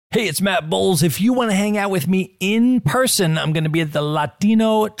Hey, it's Matt Bowles. If you want to hang out with me in person, I'm going to be at the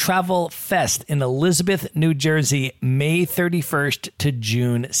Latino Travel Fest in Elizabeth, New Jersey, May 31st to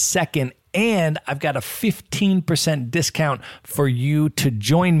June 2nd. And I've got a 15% discount for you to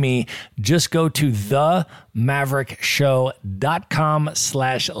join me. Just go to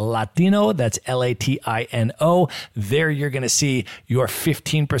themaverickshow.com/Latino. That's Latino. There you're going to see your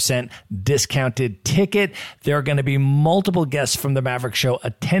 15% discounted ticket. There are going to be multiple guests from the Maverick Show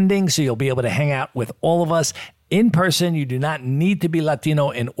attending, so you'll be able to hang out with all of us in person. You do not need to be Latino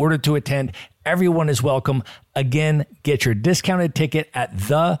in order to attend. Everyone is welcome. Again, get your discounted ticket at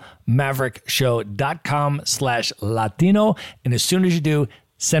themaverickshow.com/Latino. And as soon as you do,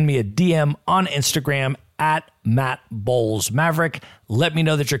 send me a DM on Instagram at Matt Bowles Maverick. Let me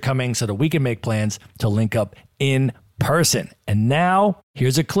know that you're coming so that we can make plans to link up in person. And now,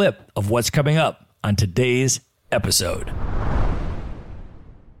 here's a clip of what's coming up on today's episode.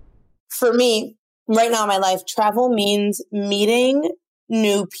 For me, right now in my life, travel means meeting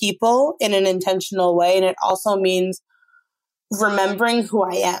new people in an intentional way. And it also means remembering who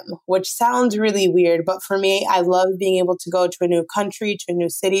I am, which sounds really weird. But for me, I love being able to go to a new country, to a new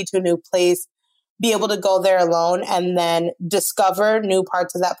city, to a new place, be able to go there alone and then discover new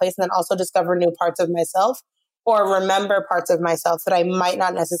parts of that place and then also discover new parts of myself or remember parts of myself that I might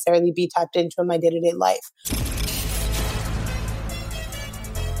not necessarily be tapped into in my day-to-day life.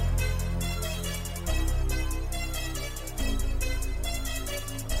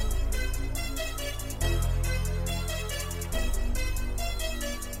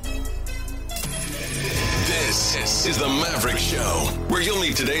 This is the Maverick Show, where you'll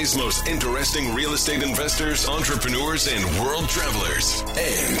meet today's most interesting real estate investors, entrepreneurs, and world travelers,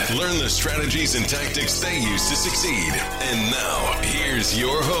 and learn the strategies and tactics they use to succeed. And now, here's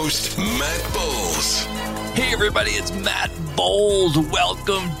your host, Matt Bowles. Hey everybody, it's Matt Bowles.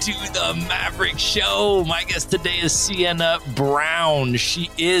 Welcome to the Maverick Show. My guest today is Sienna Brown. She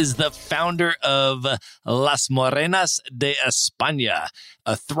is the founder of Las Morenas de España,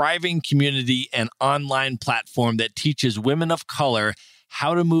 a thriving community and online platform that teaches women of color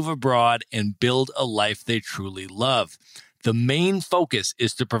how to move abroad and build a life they truly love. The main focus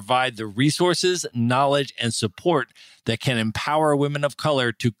is to provide the resources, knowledge, and support that can empower women of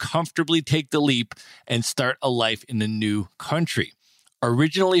color to comfortably take the leap and start a life in a new country.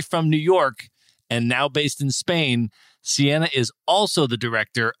 Originally from New York and now based in Spain, Sienna is also the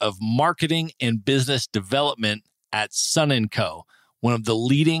director of marketing and business development at Sun & Co., one of the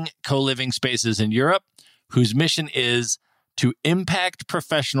leading co-living spaces in Europe, whose mission is to impact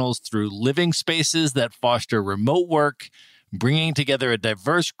professionals through living spaces that foster remote work, bringing together a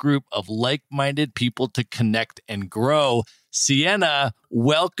diverse group of like-minded people to connect and grow. Sienna,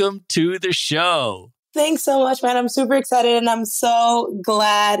 welcome to the show. Thanks so much, man. I'm super excited and I'm so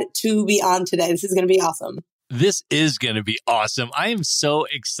glad to be on today. This is going to be awesome. This is going to be awesome. I am so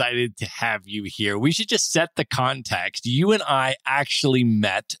excited to have you here. We should just set the context. You and I actually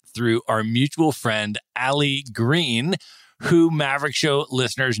met through our mutual friend, Allie Green, who Maverick Show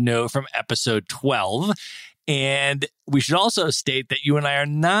listeners know from episode 12. And we should also state that you and I are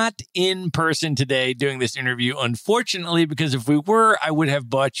not in person today doing this interview, unfortunately, because if we were, I would have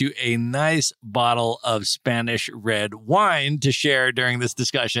bought you a nice bottle of Spanish red wine to share during this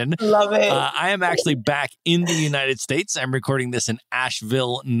discussion. Love it. I am actually back in the United States. I'm recording this in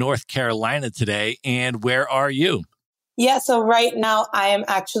Asheville, North Carolina today. And where are you? Yeah, so right now I am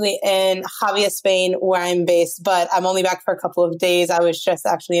actually in Javier, Spain, where I'm based, but I'm only back for a couple of days. I was just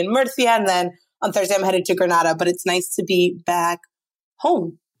actually in Murcia, and then on Thursday I'm headed to Granada, but it's nice to be back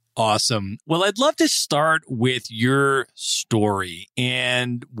home. Awesome. Well, I'd love to start with your story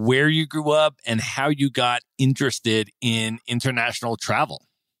and where you grew up and how you got interested in international travel.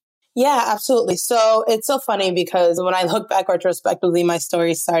 Yeah, absolutely. So it's so funny because when I look back retrospectively, my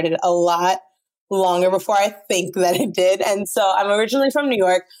story started a lot longer before I think that it did. And so I'm originally from New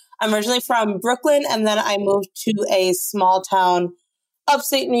York. I'm originally from Brooklyn, and then I moved to a small town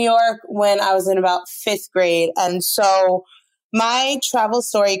upstate New York when I was in about 5th grade. And so my travel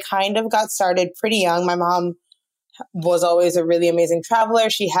story kind of got started pretty young. My mom was always a really amazing traveler.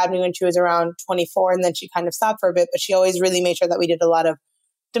 She had me when she was around 24, and then she kind of stopped for a bit, but she always really made sure that we did a lot of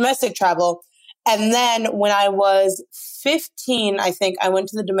domestic travel. And then when I was 15, I think I went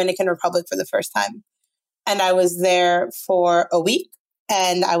to the Dominican Republic for the first time. And I was there for a week,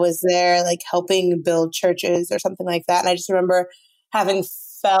 and I was there like helping build churches or something like that. And I just remember having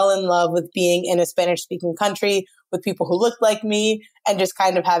fell in love with being in a Spanish-speaking country with people who looked like me and just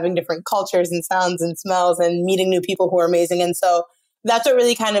kind of having different cultures and sounds and smells and meeting new people who are amazing. And so that's what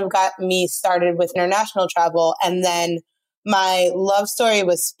really kind of got me started with international travel. And then my love story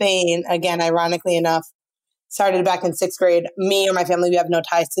was Spain. Again, ironically enough, started back in 6th grade. Me or my family, we have no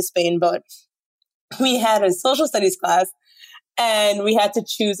ties to Spain, but we had a social studies class and we had to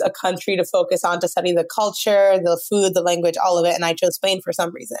choose a country to focus on to study the culture, the food, the language, all of it. And I chose Spain for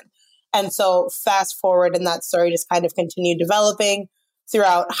some reason. And so fast forward, and that story just kind of continued developing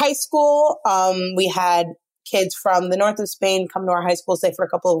throughout high school. We had kids from the north of Spain come to our high school, stay for a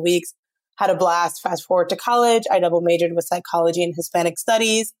couple of weeks, had a blast. Fast forward to college. I double majored with psychology and Hispanic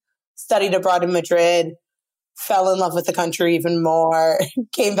studies, studied abroad in Madrid, fell in love with the country even more,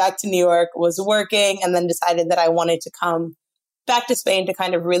 came back to New York, was working, and then decided that I wanted to come back to Spain to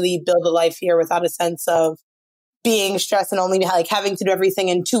kind of really build a life here without a sense of being stressed and only like having to do everything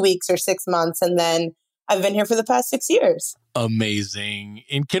in 2 weeks or 6 months. And then I've been here for the past 6 years. Amazing.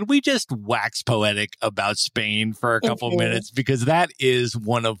 And can we just wax poetic about Spain for a couple minutes? Because that is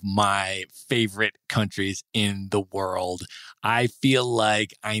one of my favorite countries in the world. I feel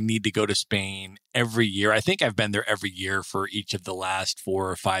like I need to go to Spain every year. I think I've been there every year for each of the last 4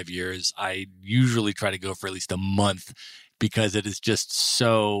 or 5 years. I usually try to go for at least a month because it is just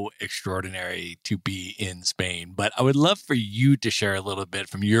so extraordinary to be in Spain. But I would love for you to share a little bit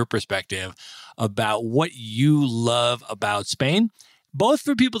from your perspective about what you love about Spain, both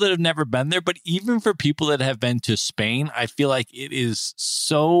for people that have never been there, but even for people that have been to Spain. I feel like it is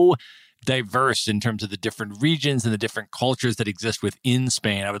so diverse in terms of the different regions and the different cultures that exist within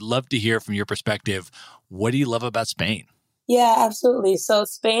Spain. I would love to hear from your perspective. What do you love about Spain? Yeah, absolutely. So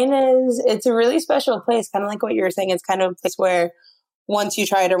Spain it's a really special place, kind of like what you were saying. It's kind of a place where once you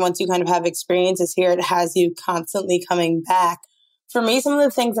try it or once you kind of have experiences here, it has you constantly coming back. For me, some of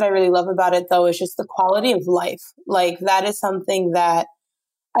the things that I really love about it, though, is just the quality of life. Like that is something that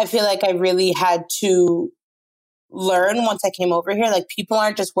I feel like I really had to learn once I came over here. Like people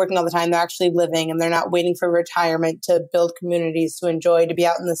aren't just working all the time. They're actually living and they're not waiting for retirement to build communities to enjoy, to be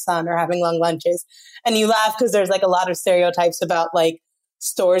out in the sun or having long lunches. And you laugh because there's like a lot of stereotypes about like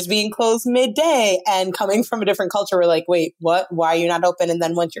stores being closed midday, and coming from a different culture, we're like, wait, what? Why are you not open? And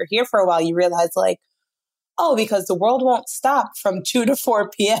then once you're here for a while, you realize like, oh, because the world won't stop from 2 to 4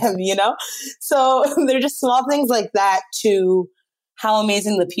 p.m., you know? So they're just small things like that to how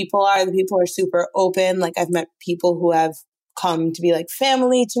amazing the people are. The people are super open. Like I've met people who have come to be like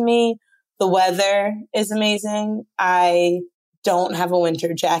family to me. The weather is amazing. I don't have a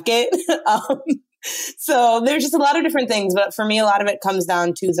winter jacket. So there's just a lot of different things. But for me, a lot of it comes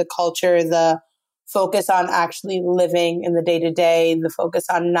down to the culture, the focus on actually living in the day to day, the focus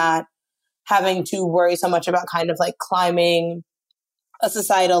on not having to worry so much about kind of like climbing a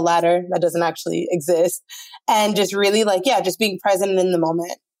societal ladder that doesn't actually exist, and just really like, yeah, just being present in the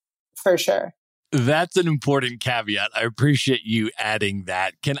moment for sure. That's an important caveat. I appreciate you adding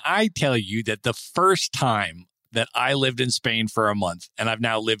that. Can I tell you that the first time that I lived in Spain for a month, and I've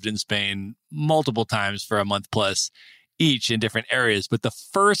now lived in Spain multiple times for a month plus each in different areas, but the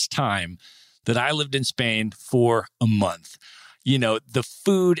first time that I lived in Spain for a month, you know, the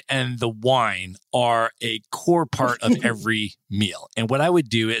food and the wine are a core part of every meal. And what I would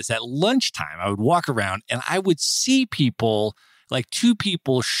do is at lunchtime, I would walk around and I would see people, like 2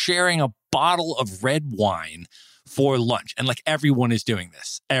 people sharing a bottle of red wine for lunch. And like everyone is doing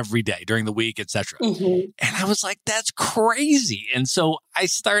this every day during the week, etc. And I was like, that's crazy. And so I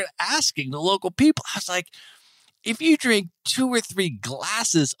started asking the local people, I was like, if you drink 2 or 3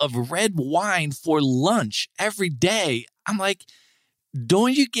 glasses of red wine for lunch every day, I'm like,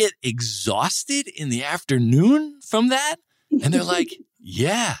 don't you get exhausted in the afternoon from that? And they're like,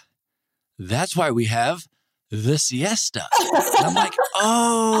 yeah, that's why we have the siesta. And I'm like,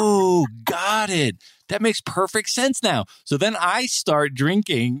 oh, got it. That makes perfect sense now. So then I start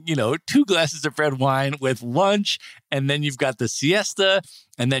drinking, 2 glasses of red wine with lunch, and then you've got the siesta,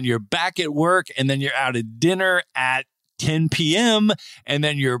 and then you're back at work, and then you're out at dinner at 10 p.m., and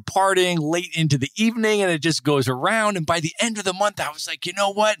then you're partying late into the evening, and it just goes around. And by the end of the month, I was like, you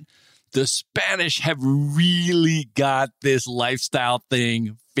know what? The Spanish have really got this lifestyle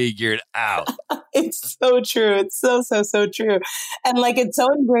thing figured out. It's so true. It's so, so, so true. And like, it's so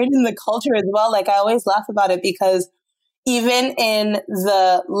ingrained in the culture as well. Like I always laugh about it because even in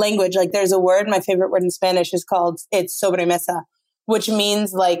the language, like there's a word, my favorite word in Spanish is called, it's sobremesa, which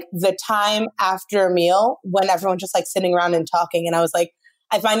means like the time after a meal when everyone's just like sitting around and talking. And I was like,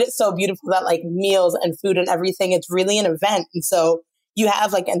 I find it so beautiful that like meals and food and everything, it's really an event. And so you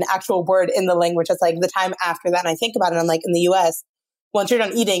have like an actual word in the language that's like the time after that. And I think about it, I'm like, in the US, once you're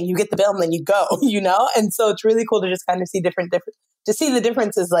done eating, you get the bill and then you go, And so it's really cool to just kind of see to see the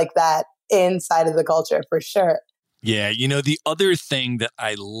differences like that inside of the culture for sure. Yeah, the other thing that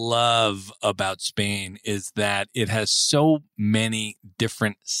I love about Spain is that it has so many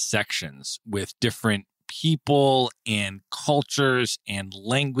different sections with different people and cultures and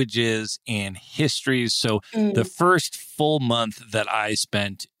languages and histories. So the Mm. first full month that I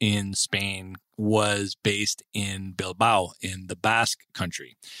spent in Spain was based in Bilbao in the Basque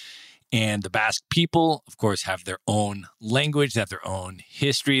country. And the Basque people, of course, have their own language, they have their own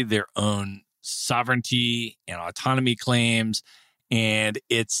history, their own sovereignty and autonomy claims. And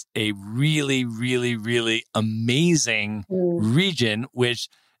it's a really, really, really amazing Mm. region, which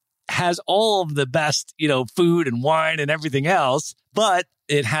has all of the best, food and wine and everything else, but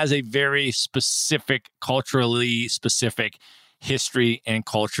it has a very specific, culturally specific history and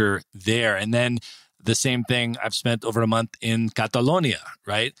culture there. And then the same thing, I've spent over a month in Catalonia,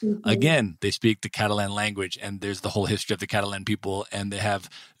 right? Mhm. Again, they speak the Catalan language, and there's the whole history of the Catalan people, and they have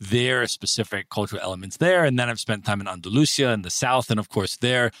their specific cultural elements there. And then I've spent time in Andalusia in the south, and of course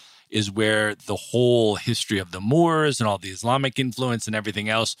there is where the whole history of the Moors and all the Islamic influence and everything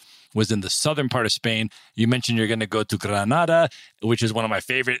else was in the southern part of Spain. You mentioned you're going to go to Granada, which is one of my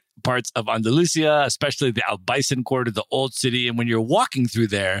favorite parts of Andalusia, especially the Albaycin quarter, the old city. And when you're walking through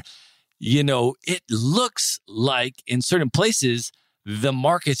there, it looks like in certain places, the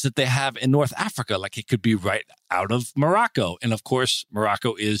markets that they have in North Africa, like it could be right out of Morocco. And of course,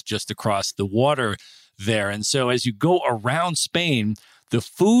 Morocco is just across the water there. And so as you go around Spain, the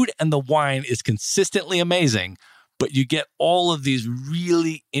food and the wine is consistently amazing, but you get all of these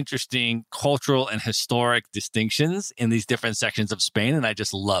really interesting cultural and historic distinctions in these different sections of Spain. And I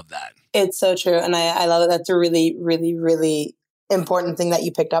just love that. It's so true. And I love it. That's a really, really, really important thing that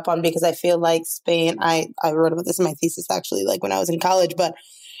you picked up on, because I feel like Spain, I wrote about this in my thesis actually, like when I was in college, but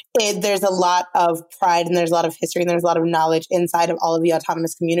there's a lot of pride and there's a lot of history and there's a lot of knowledge inside of all of the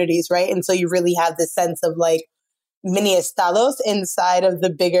autonomous communities, right? And so you really have this sense of like mini estados inside of the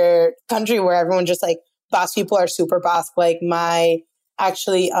bigger country where everyone just like Basque people are super Basque. Like one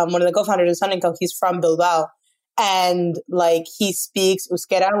of the co-founders of Sun & Co, he's from Bilbao. And like he speaks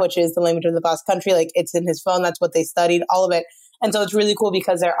Euskera, which is the language of the Basque country. Like it's in his phone. That's what they studied, all of it. And so it's really cool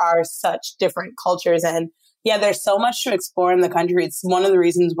because there are such different cultures. And yeah, there's so much to explore in the country. It's one of the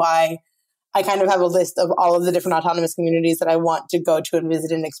reasons why I kind of have a list of all of the different autonomous communities that I want to go to and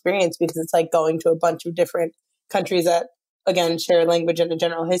visit and experience, because it's like going to a bunch of different countries that, again, share language and a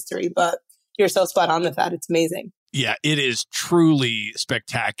general history. But you're so spot on with that. It's amazing. Yeah, it is truly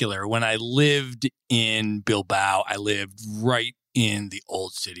spectacular. When I lived in Bilbao, I lived right in the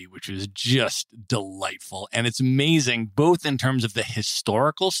old city, which was just delightful. And it's amazing, both in terms of the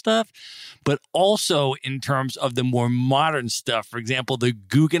historical stuff, but also in terms of the more modern stuff. For example, the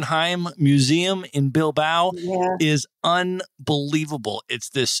Guggenheim Museum in Bilbao is unbelievable. It's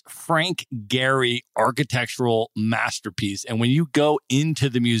this Frank Gehry architectural masterpiece. And when you go into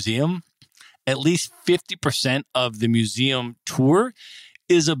the museum, at least 50% of the museum tour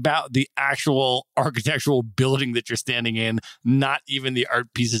is about the actual architectural building that you're standing in, not even the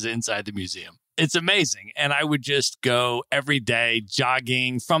art pieces inside the museum. It's amazing. And I would just go every day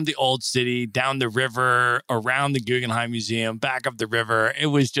jogging from the old city, down the river, around the Guggenheim Museum, back up the river. It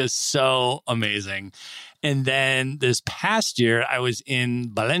was just so amazing. And then this past year, I was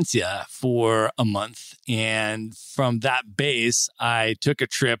in Valencia for a month. And from that base, I took a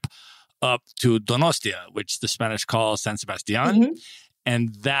trip up to Donostia, which the Spanish call San Sebastian. Mm-hmm.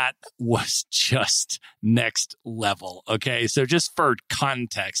 And that was just next level. Okay, so just for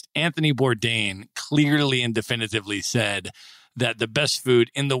context, Anthony Bourdain clearly and definitively said that the best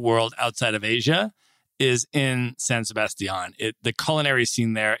food in the world outside of Asia is in San Sebastian. The culinary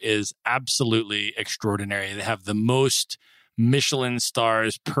scene there is absolutely extraordinary. They have the most Michelin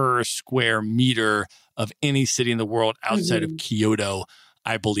stars per square meter of any city in the world outside of Kyoto,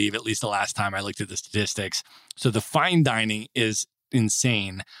 I believe, at least the last time I looked at the statistics. So the fine dining is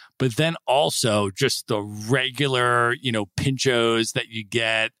insane, but then also just the regular, pinchos that you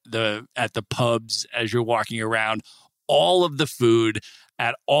get at the pubs as you're walking around, all of the food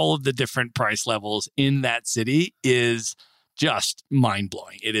at all of the different price levels in that city is just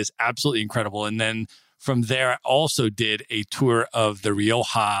mind-blowing. It is absolutely incredible. And then from there, I also did a tour of the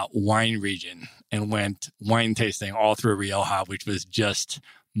Rioja wine region and went wine tasting all through Rioja, which was just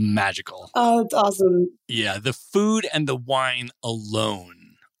magical. Oh, it's awesome. Yeah, the food and the wine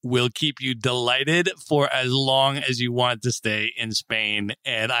alone will keep you delighted for as long as you want to stay in Spain.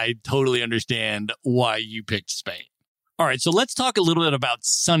 And I totally understand why you picked Spain. All right, so let's talk a little bit about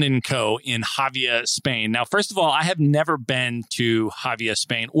Sun & Co. in Javia, Spain. Now, first of all, I have never been to Javia,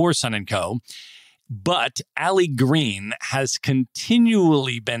 Spain or Sun & Co., but Ali Green has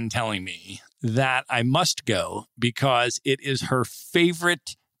continually been telling me that I must go because it is her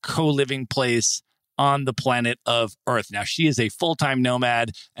favorite co-living place on the planet of Earth. Now, she is a full-time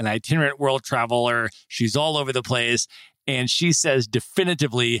nomad, an itinerant world traveler. She's all over the place. And she says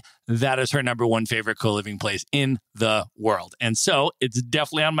definitively that is her number one favorite co-living place in the world. And so it's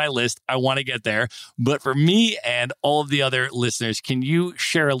definitely on my list. I want to get there. But for me and all of the other listeners, can you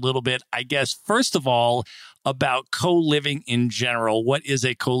share a little bit, I guess, first of all, about co-living in general? What is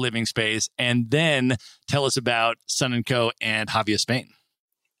a co-living space? And then tell us about Sun & Co. and Havia Spain.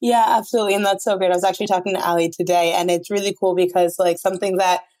 Yeah, absolutely. And that's so great. I was actually talking to Ali today, and it's really cool because like something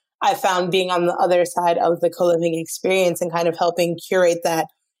that I found being on the other side of the co-living experience and kind of helping curate that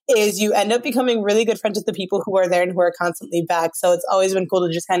is you end up becoming really good friends with the people who are there and who are constantly back. So it's always been cool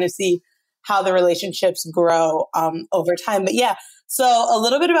to just kind of see how the relationships grow over time. But yeah, so a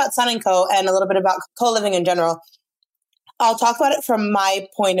little bit about Sun & Co. and a little bit about co-living in general. I'll talk about it from my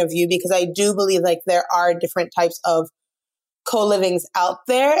point of view because I do believe like there are different types of co-livings out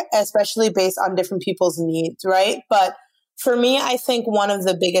there, especially based on different people's needs, right? But for me, I think one of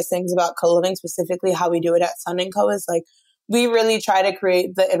the biggest things about co-living, specifically how we do it at Sun & Co. is like, we really try to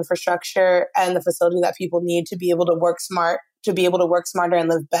create the infrastructure and the facility that people need to be able to work smart, to be able to work smarter and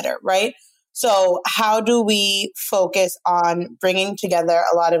live better, right? So how do we focus on bringing together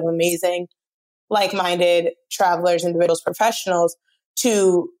a lot of amazing, like-minded travelers, individuals, professionals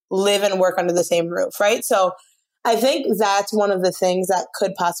to live and work under the same roof, right? So I think that's one of the things that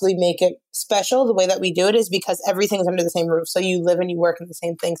could possibly make it special. The way that we do it is because everything's under the same roof. So you live and you work in the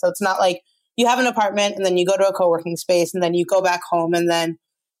same thing. So it's not like you have an apartment and then you go to a co-working space and then you go back home and then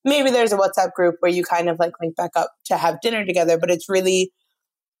maybe there's a WhatsApp group where you kind of like link back up to have dinner together. But it's really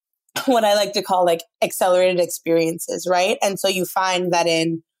what I like to call like accelerated experiences, right? And so you find that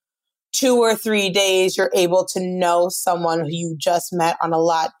in 2 or 3 days, you're able to know someone who you just met on a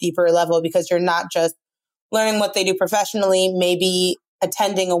lot deeper level because you're not just learning what they do professionally, maybe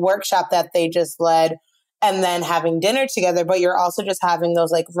attending a workshop that they just led and then having dinner together, but you're also just having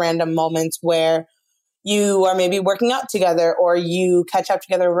those like random moments where you are maybe working out together or you catch up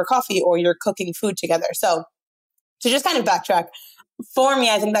together over coffee or you're cooking food together. So to just kind of backtrack, for me,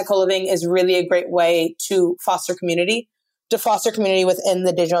 I think that co-living is really a great way to foster community within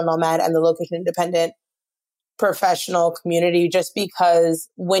the digital nomad and the location independent professional community, just because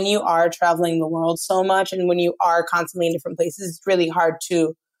when you are traveling the world so much and when you are constantly in different places, it's really hard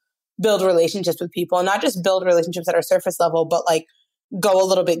to build relationships with people and not just build relationships at our surface level, but like go a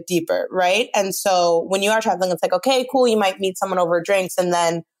little bit deeper, right? And so when you are traveling, it's like, okay, cool, you might meet someone over drinks and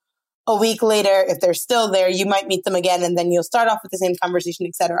then a week later, if they're still there, you might meet them again and then you'll start off with the same conversation,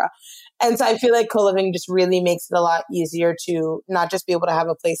 etc. And so I feel like co-living just really makes it a lot easier to not just be able to have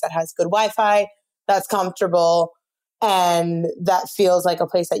a place that has good Wi-Fi, that's comfortable, and that feels like a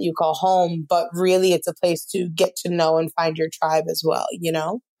place that you call home, but really it's a place to get to know and find your tribe as well, you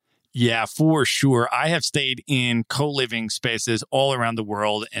know? Yeah, for sure. I have stayed in co-living spaces all around the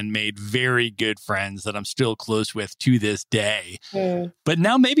world and made very good friends that I'm still close with to this day. Mm. But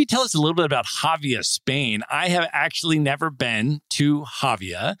now maybe tell us a little bit about Havia, Spain. I have actually never been to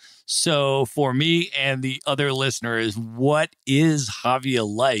Havia. So for me and the other listeners, what is Havia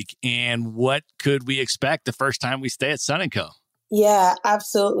like and what could we expect the first time we stay at Sun & Co? Yeah,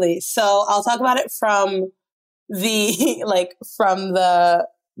 absolutely. So I'll talk about it from the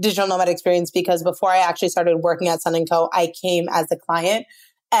digital nomad experience, because before I actually started working at Sun & Co., I came as a client.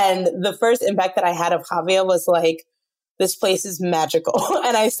 And the first impact that I had of Havia was like, this place is magical.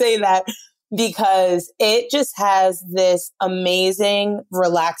 And I say that because it just has this amazing,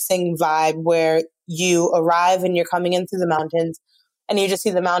 relaxing vibe where you arrive and you're coming in through the mountains and you just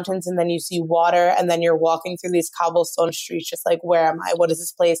see the mountains and then you see water and then you're walking through these cobblestone streets, just like, where am I? What is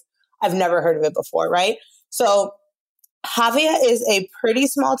this place? I've never heard of it before, right? So Havia is a pretty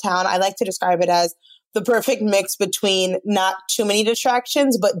small town. I like to describe it as the perfect mix between not too many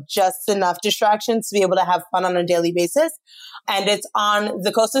distractions, but just enough distractions to be able to have fun on a daily basis. And it's on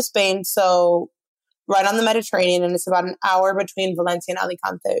the coast of Spain, so right on the Mediterranean, and it's about an hour between Valencia and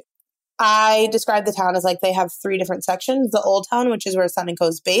Alicante. I describe the town as like they have 3 different sections. The Old Town, which is where Sun & Co.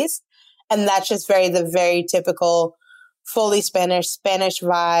 is based, and that's just the very typical fully Spanish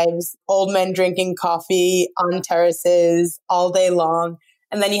vibes, old men drinking coffee on terraces all day long.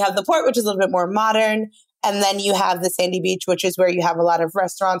 And then you have the port, which is a little bit more modern. And then you have the sandy beach, which is where you have a lot of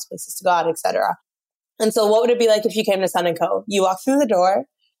restaurants, places to go out, etc. And so what would it be like if you came to Sun & Co? You walk through the door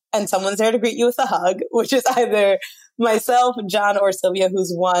and someone's there to greet you with a hug, which is either myself, John, or Sylvia,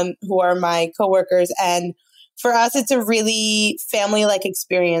 who are my coworkers. And for us, it's a really family-like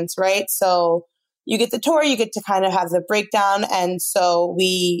experience, right? So you get the tour, you get to kind of have the breakdown. And so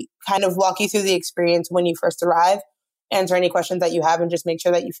we kind of walk you through the experience when you first arrive, answer any questions that you have, and just make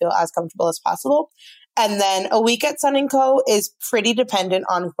sure that you feel as comfortable as possible. And then a week at Sun & Co. is pretty dependent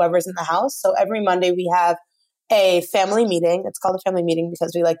on whoever's in the house. So every Monday we have a family meeting. It's called a family meeting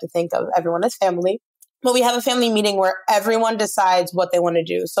because we like to think of everyone as family. But we have a family meeting where everyone decides what they want to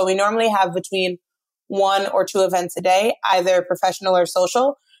do. So we normally have between 1 or 2 events a day, either professional or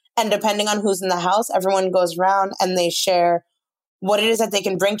social. And depending on who's in the house, everyone goes around and they share what it is that they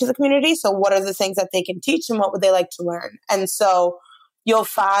can bring to the community. So what are the things that they can teach and what would they like to learn? And so you'll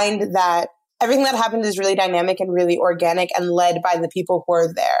find that everything that happens is really dynamic and really organic and led by the people who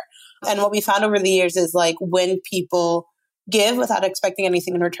are there. And what we found over the years is like when people give without expecting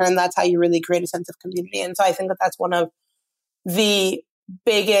anything in return, that's how you really create a sense of community. And so I think that that's one of the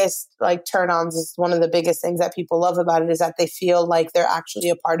biggest like turn-ons, is one of the biggest things that people love about it, is that they feel like they're actually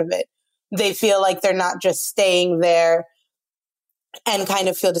a part of it. They feel like they're not just staying there and kind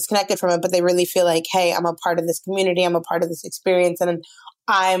of feel disconnected from it, but they really feel like, hey, I'm a part of this community, I'm a part of this experience, and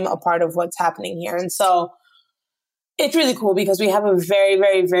I'm a part of what's happening here. And so it's really cool because we have a very,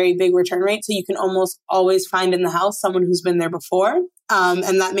 very, very big return rate. So you can almost always find in the house someone who's been there before.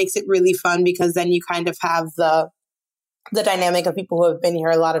 And that makes it really fun because then you kind of have the dynamic of people who have been here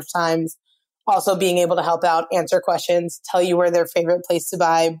a lot of times, also being able to help out, answer questions, tell you where their favorite place to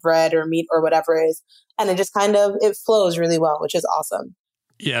buy bread or meat or whatever is. And it just kind of, it flows really well, which is awesome.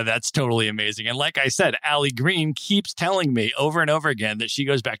 Yeah, that's totally amazing. And like I said, Allie Green keeps telling me over and over again that she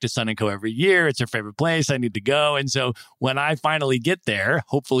goes back to Sun & Co. every year. It's her favorite place. I need to go. And so when I finally get there,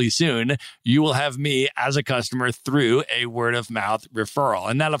 hopefully soon, you will have me as a customer through a word of mouth referral.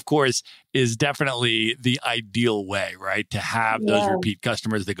 And that, of course, is definitely the ideal way, right? To have those repeat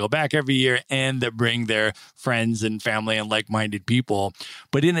customers that go back every year and that bring their friends and family and like-minded people.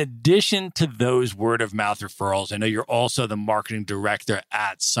 But in addition to those word of mouth referrals, I know you're also the marketing director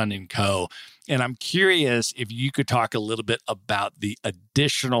at Sun & Co. And I'm curious if you could talk a little bit about the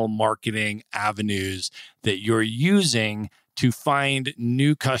additional marketing avenues that you're using to find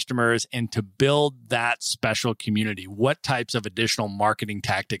new customers and to build that special community. What types of additional marketing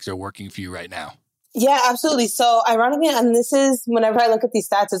tactics are working for you right now? Yeah, absolutely. So ironically, and this is, whenever I look at these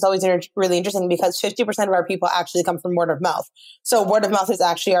stats, it's always really interesting because 50% of our people actually come from word of mouth. So word of mouth is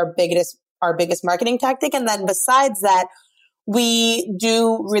actually our biggest marketing tactic. And then besides that, we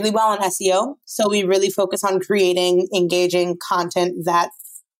do really well in SEO. So we really focus on creating engaging content that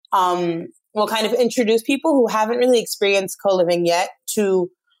will kind of introduce people who haven't really experienced co-living yet to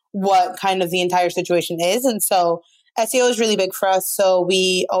what kind of the entire situation is. And so SEO is really big for us. So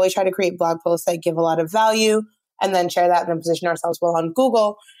we always try to create blog posts that give a lot of value and then share that and then position ourselves well on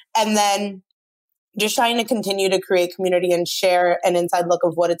Google. And then just trying to continue to create community and share an inside look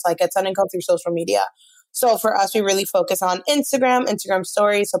of what it's like at Sun & Co. through social media. So for us, we really focus on Instagram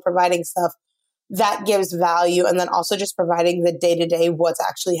stories. So providing stuff that gives value, and then also just providing the day-to-day what's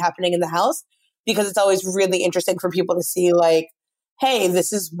actually happening in the house, because it's always really interesting for people to see like, hey,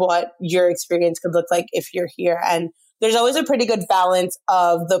 this is what your experience could look like if you're here. And there's always a pretty good balance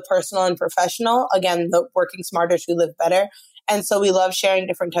of the personal and professional. Again, the working smarter to live better. And so we love sharing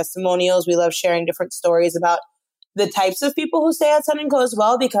different testimonials. We love sharing different stories about the types of people who stay at Sun & Co. as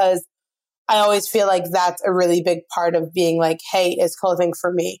well, because I always feel like that's a really big part of being like, hey, is co-living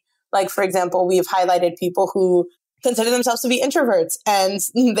for me? Like, for example, we've highlighted people who consider themselves to be introverts and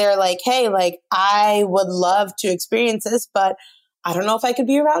they're like, hey, like, I would love to experience this, but I don't know if I could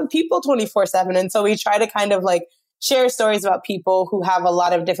be around people 24/7. And so we try to kind of like share stories about people who have a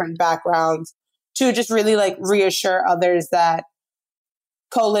lot of different backgrounds to just really like reassure others that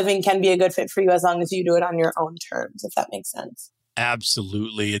co-living can be a good fit for you as long as you do it on your own terms, if that makes sense.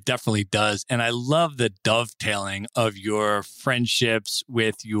 Absolutely. It definitely does. And I love the dovetailing of your friendships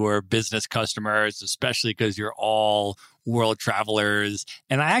with your business customers, especially because you're all world travelers.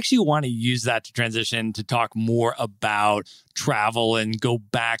 And I actually want to use that to transition to talk more about travel and go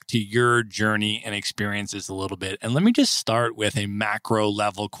back to your journey and experiences a little bit. And let me just start with a macro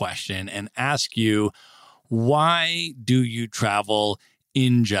level question and ask you, why do you travel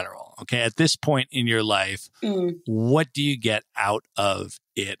in general? Okay, at this point in your life, what do you get out of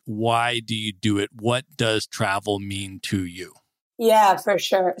it? Why do you do it? What does travel mean to you? Yeah, for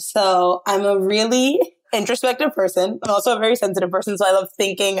sure. So I'm a really introspective person. I'm also a very sensitive person. So I love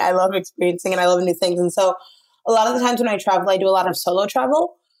thinking, I love experiencing, and I love new things. And so a lot of the times when I travel, I do a lot of solo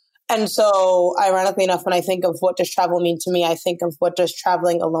travel. And so ironically enough, when I think of what does travel mean to me, I think of what does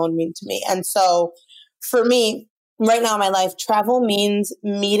traveling alone mean to me. And so for me, right now in my life, travel means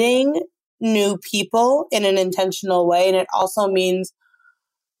meeting new people in an intentional way. And it also means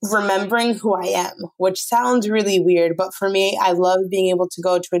remembering who I am, which sounds really weird. But for me, I love being able to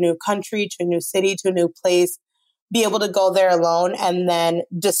go to a new country, to a new city, to a new place, be able to go there alone and then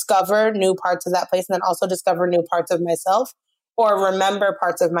discover new parts of that place and then also discover new parts of myself or remember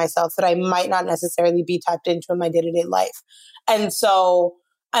parts of myself that I might not necessarily be tapped into in my day-to-day life. And so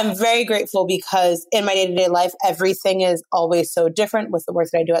I'm very grateful because in my day-to-day life, everything is always so different with the work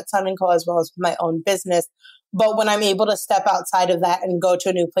that I do at Sun & Co. as well as my own business. But when I'm able to step outside of that and go to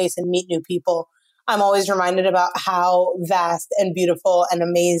a new place and meet new people, I'm always reminded about how vast and beautiful and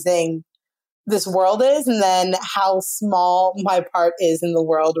amazing this world is, and then how small my part is in the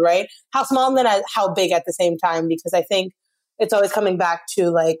world, right? How small and then how big at the same time, because I think it's always coming back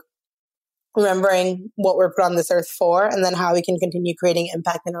to like remembering what we're put on this earth for, and then how we can continue creating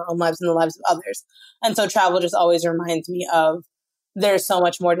impact in our own lives and the lives of others. And so travel just always reminds me of there's so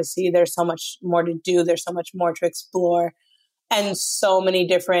much more to see. There's so much more to do. There's so much more to explore and so many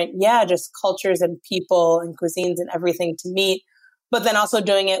different, just cultures and people and cuisines and everything to meet, but then also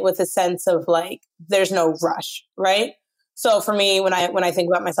doing it with a sense of like, there's no rush, right? So for me, when I think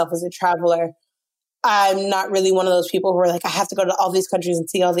about myself as a traveler, I'm not really one of those people who are like, I have to go to all these countries and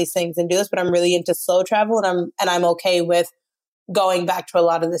see all these things and do this, but I'm really into slow travel and I'm okay with going back to a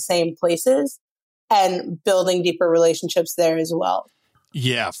lot of the same places and building deeper relationships there as well.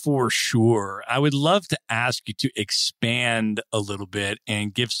 Yeah, for sure. I would love to ask you to expand a little bit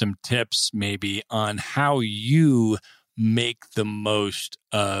and give some tips maybe on how you make the most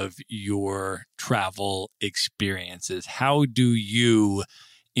of your travel experiences. How do you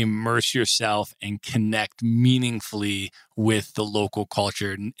immerse yourself and connect meaningfully with the local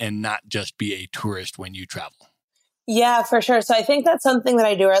culture and not just be a tourist when you travel? Yeah, for sure. So I think that's something that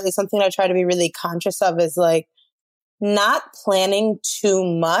I do, or at least something I try to be really conscious of, is like not planning too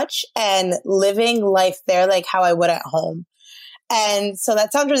much and living life there like how I would at home. And so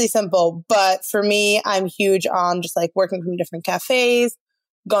that sounds really simple, but for me, I'm huge on just like working from different cafes,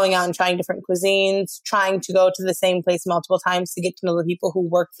 going out and trying different cuisines, trying to go to the same place multiple times to get to know the people who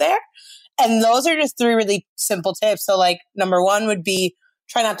work there. And those are just 3 really simple tips. So like number 1 would be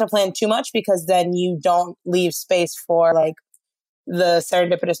try not to plan too much, because then you don't leave space for like the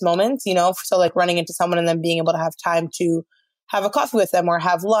serendipitous moments, so like running into someone and then being able to have time to have a coffee with them or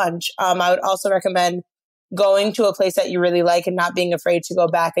have lunch. I would also recommend going to a place that you really like and not being afraid to go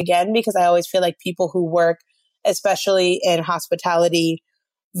back again, because I always feel like people who work, especially in hospitality,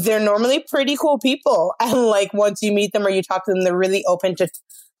 they're normally pretty cool people. And like once you meet them or you talk to them, they're really open to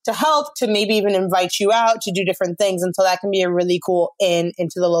help, to maybe even invite you out to do different things. And so that can be a really cool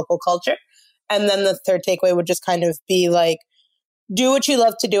into the local culture. And then the third takeaway would just kind of be like, do what you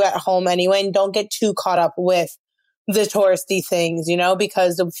love to do at home anyway, and don't get too caught up with the touristy things,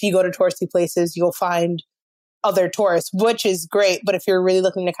 because if you go to touristy places, you'll find other tourists, which is great. But if you're really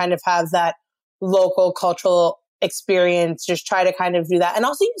looking to kind of have that local cultural experience, just try to kind of do that. And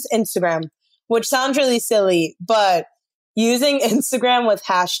also use Instagram, which sounds really silly, but using Instagram with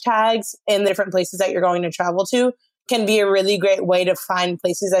hashtags in the different places that you're going to travel to can be a really great way to find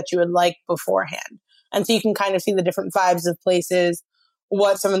places that you would like beforehand. And so you can kind of see the different vibes of places,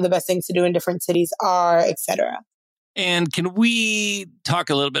 what some of the best things to do in different cities are, etc. And can we talk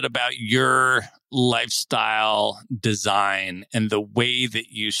a little bit about your lifestyle design and the way that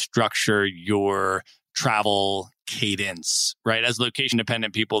you structure your travel cadence, right? As location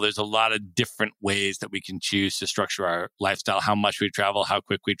dependent people, there's a lot of different ways that we can choose to structure our lifestyle, how much we travel, how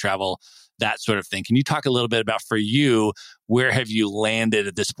quick we travel, that sort of thing. Can you talk a little bit about, for you, where have you landed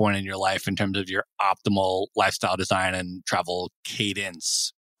at this point in your life in terms of your optimal lifestyle design and travel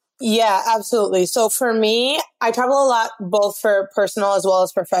cadence? Yeah, absolutely. So for me, I travel a lot, both for personal as well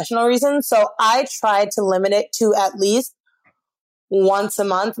as professional reasons. So I try to limit it to at least once a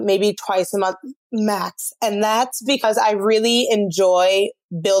month, maybe twice a month max. And that's because I really enjoy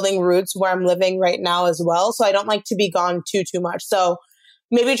building roots where I'm living right now as well. So I don't like to be gone too much. So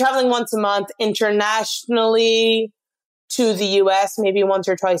maybe traveling once a month internationally to the US, maybe once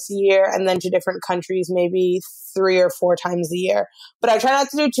or twice a year, and then to different countries, maybe 3 or 4 times a year. But I try not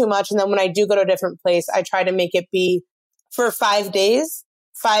to do too much. And then when I do go to a different place, I try to make it be for 5 days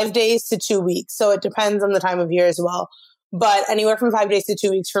to 2 weeks. So it depends on the time of year as well. But anywhere from 5 days to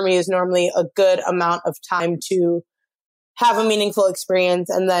 2 weeks for me is normally a good amount of time to have a meaningful experience,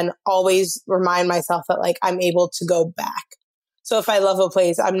 and then always remind myself that like I'm able to go back. So if I love a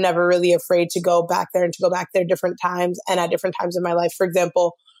place, I'm never really afraid to go back there and to go back there different times and at different times in my life. For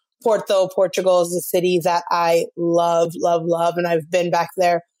example, Porto, Portugal is a city that I love. And I've been back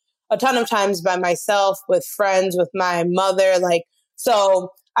there a ton of times by myself, with friends, with my mother.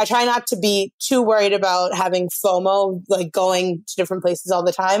 So I try not to be too worried about having FOMO, like going to different places all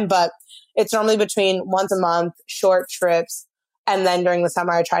the time, but it's normally between once a month, short trips. And then during the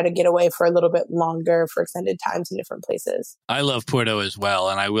summer, I try to get away for a little bit longer for extended times in different places. I love Porto as well.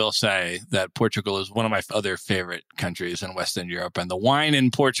 And I will say that Portugal is one of my other favorite countries in Western Europe. And the wine in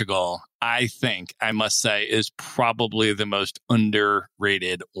Portugal, I think, I must say, is probably the most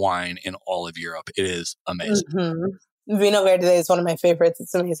underrated wine in all of Europe. It is amazing. Mm-hmm. Vino Verde is one of my favorites.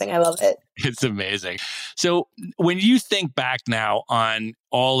 It's amazing. I love it. It's amazing. So when you think back now on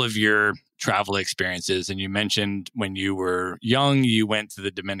all of your travel experiences, and you mentioned when you were young, you went to the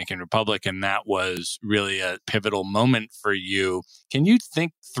Dominican Republic, and that was really a pivotal moment for you. Can you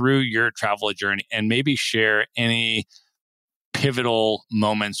think through your travel journey and maybe share any pivotal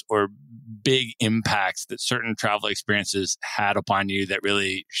moments or big impacts that certain travel experiences had upon you that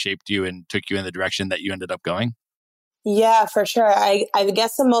really shaped you and took you in the direction that you ended up going? Yeah, for sure. I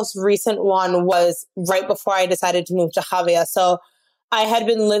guess the most recent one was right before I decided to move to Javier. So I had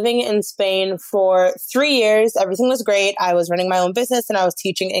been living in Spain for 3 years. Everything was great. I was running my own business and I was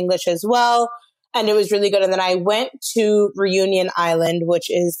teaching English as well. And it was really good. And then I went to Reunion Island,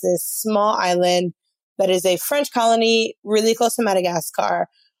 which is this small island that is a French colony really close to Madagascar.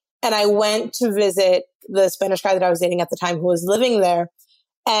 And I went to visit the Spanish guy that I was dating at the time who was living there.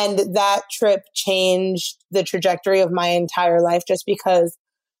 And that trip changed the trajectory of my entire life just because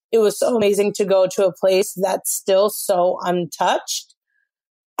it was so amazing to go to a place that's still so untouched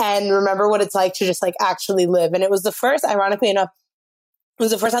and remember what it's like to just like actually live. And it was the first, ironically enough, it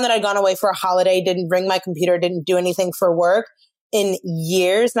was the first time that I'd gone away for a holiday, didn't bring my computer, didn't do anything for work in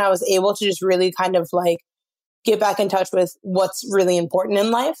years. And I was able to just really kind of like get back in touch with what's really important in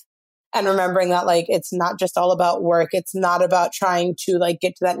life. And remembering that like, it's not just all about work. It's not about trying to like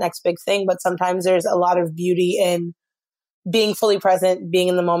get to that next big thing, but sometimes there's a lot of beauty in being fully present, being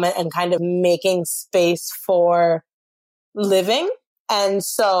in the moment and kind of making space for living. And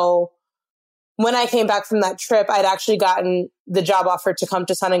so when I came back from that trip, I'd actually gotten the job offer to come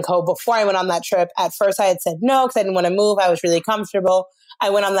to Sun & Co. before I went on that trip. At first I had said no, because I didn't want to move. I was really comfortable. I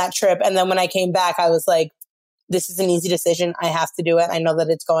went on that trip. And then when I came back, I was like, this is an easy decision. I have to do it. I know that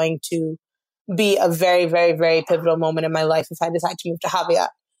it's going to be a very, very, very pivotal moment in my life if I decide to move to Javier.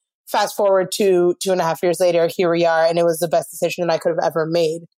 Fast forward to 2.5 years later, here we are, and it was the best decision that I could have ever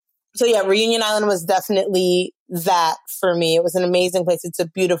made. So yeah, Reunion Island was definitely that for me. It was an amazing place. It's a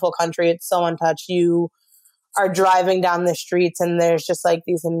beautiful country. It's so untouched. You are driving down the streets and there's just like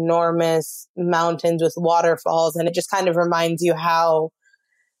these enormous mountains with waterfalls, and it just kind of reminds you how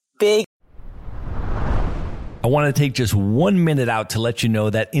big. I want to take just 1 minute out to let you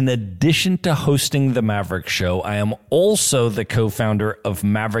know that in addition to hosting the Maverick Show, I am also the co-founder of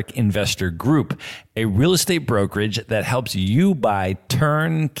Maverick Investor Group, a real estate brokerage that helps you buy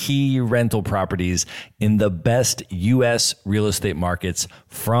turnkey rental properties in the best U.S. real estate markets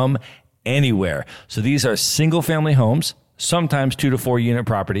from anywhere. So these are single-family homes, sometimes 2 to 4 unit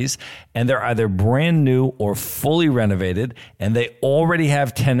properties, and they're either brand new or fully renovated, and they already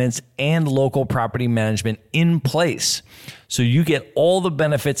have tenants and local property management in place. So you get all the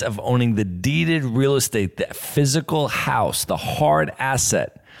benefits of owning the deeded real estate, the physical house, the hard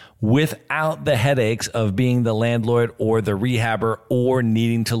asset, without the headaches of being the landlord or the rehabber or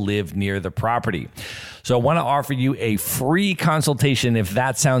needing to live near the property. So I want to offer you a free consultation if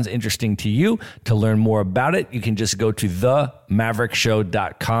that sounds interesting to you. To learn more about it, you can just go to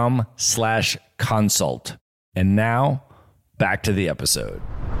themaverickshow.com/consult. And now back to the episode.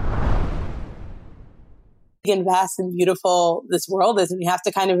 Big and vast and beautiful this world is, and you have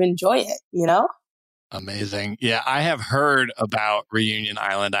to kind of enjoy it, you know? Amazing. Yeah, I have heard about Reunion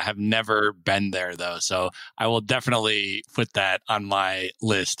Island. I have never been there, though. So I will definitely put that on my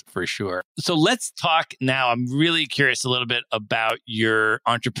list for sure. So let's talk now. I'm really curious a little bit about your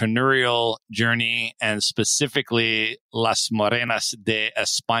entrepreneurial journey and specifically Las Morenas de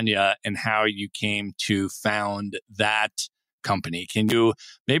España and how you came to found that company. Can you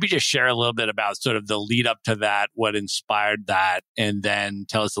maybe just share a little bit about sort of the lead up to that, what inspired that, and then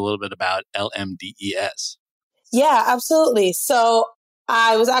tell us a little bit about LMDES? Yeah, absolutely. So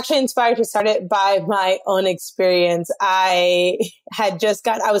I was actually inspired to start it by my own experience. I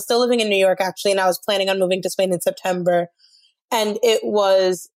was still living in New York actually, and I was planning on moving to Spain in September. And it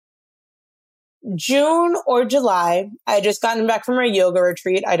was June or July. I had just gotten back from a yoga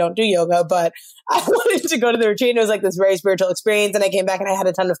retreat. I don't do yoga, but I wanted to go to the retreat. And it was like this very spiritual experience. And I came back and I had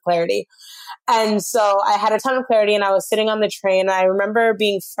a ton of clarity. And so I had a ton of clarity and I was sitting on the train. And I remember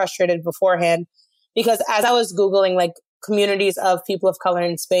being frustrated beforehand because as I was Googling like communities of people of color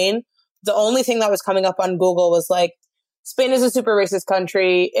in Spain, the only thing that was coming up on Google was like Spain is a super racist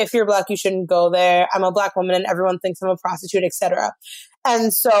country. If you're Black, you shouldn't go there. I'm a Black woman and everyone thinks I'm a prostitute, etc.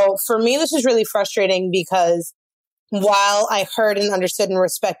 And so for me, this is really frustrating because while I heard and understood and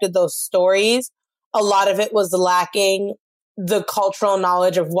respected those stories, a lot of it was lacking the cultural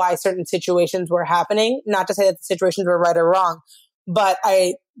knowledge of why certain situations were happening. Not to say that the situations were right or wrong, but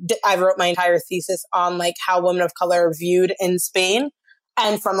I wrote my entire thesis on like how women of color are viewed in Spain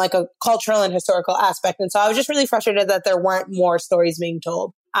and from like a cultural and historical aspect. And so I was just really frustrated that there weren't more stories being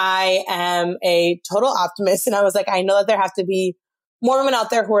told. I am a total optimist, and I was like, I know that there have to be more women out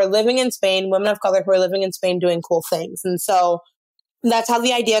there who are living in Spain, women of color who are living in Spain doing cool things. And so that's how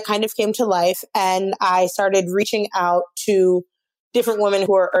the idea kind of came to life. And I started reaching out to different women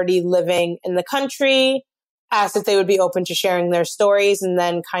who are already living in the country, asked if they would be open to sharing their stories, and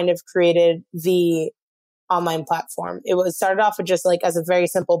then kind of created the online platform. It was started off with just like as a very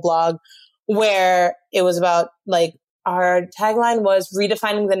simple blog where it was about like our tagline was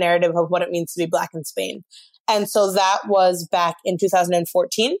redefining the narrative of what it means to be Black in Spain. And so that was back in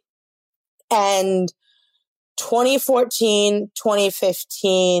 2014. And 2014,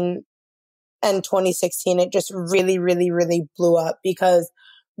 2015, and 2016, it just really, really, really blew up because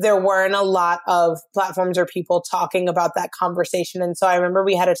there weren't a lot of platforms or people talking about that conversation. And so I remember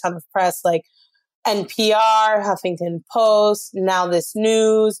we had a ton of press like NPR, Huffington Post, Now This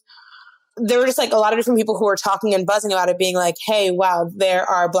News. There were just like a lot of different people who were talking and buzzing about it, being like, hey, wow, there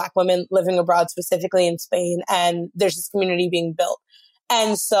are Black women living abroad, specifically in Spain, and there's this community being built.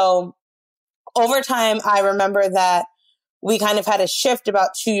 And so over time, I remember that we kind of had a shift about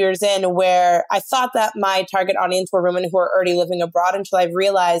 2 years in where I thought that my target audience were women who were already living abroad until I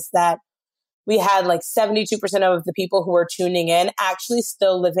realized that we had like 72% of the people who were tuning in actually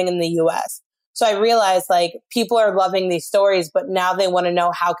still living in the US. So I realized like people are loving these stories, but now they want to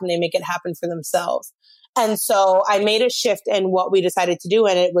know how can they make it happen for themselves. And so I made a shift in what we decided to do.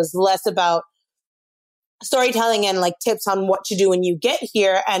 And it was less about storytelling and like tips on what to do when you get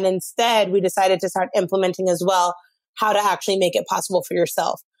here. And instead we decided to start implementing as well how to actually make it possible for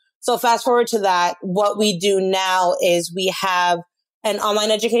yourself. So fast forward to that, what we do now is we have an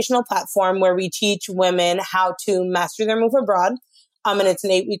online educational platform where we teach women how to master their move abroad. And it's an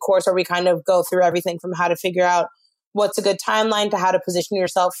 8-week course where we kind of go through everything from how to figure out what's a good timeline to how to position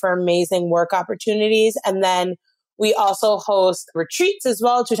yourself for amazing work opportunities. And then we also host retreats as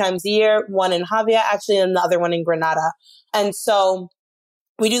well 2 times a year, one in Javia actually, and the other one in Granada. And so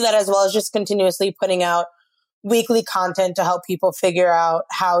we do that as well as just continuously putting out weekly content to help people figure out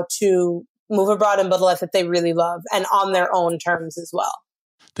how to move abroad and build a life that they really love and on their own terms as well.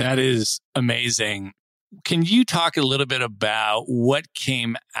 That is amazing. Can you talk a little bit about what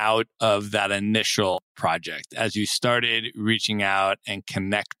came out of that initial project as you started reaching out and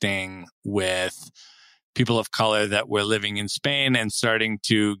connecting with people of color that were living in Spain and starting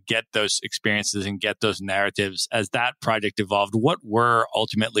to get those experiences and get those narratives? As that project evolved, what were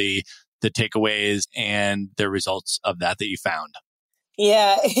ultimately the takeaways and the results of that you found?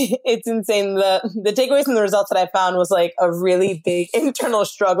 Yeah, it's insane. The takeaways and the results that I found was like a really big internal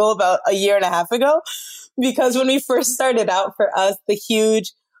struggle about a year and a half ago. Because when we first started out, for us, the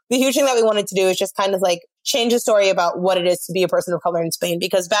huge thing that we wanted to do is just kind of like change the story about what it is to be a person of color in Spain.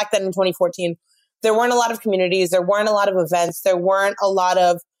 Because back then in 2014, there weren't a lot of communities, there weren't a lot of events, there weren't a lot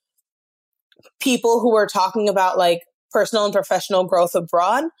of people who were talking about like personal and professional growth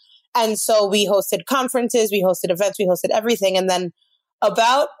abroad. And so we hosted conferences, we hosted events, we hosted everything. And then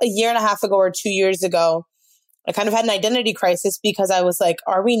about a year and a half ago or 2 years ago, I kind of had an identity crisis because I was like,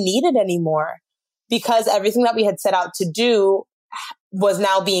 are we needed anymore? Because everything that we had set out to do was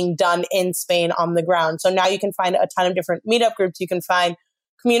now being done in Spain on the ground. So now you can find a ton of different meetup groups. You can find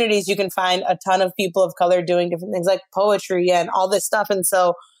communities. You can find a ton of people of color doing different things like poetry and all this stuff. And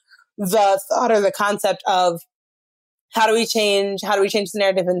so the thought or the concept of how do we change the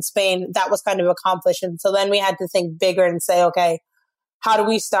narrative in Spain, that was kind of accomplished. And so then we had to think bigger and say, okay, how do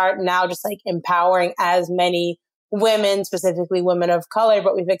we start now just like empowering as many women, specifically women of color,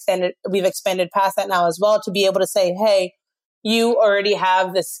 but we've expanded past that now as well to be able to say, hey, you already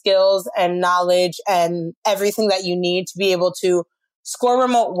have the skills and knowledge and everything that you need to be able to score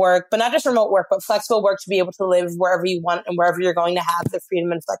remote work, but not just remote work, but flexible work to be able to live wherever you want and wherever you're going to have the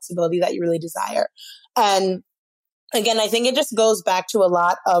freedom and flexibility that you really desire. And again, I think it just goes back to a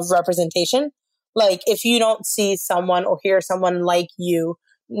lot of representation. Like if you don't see someone or hear someone like you,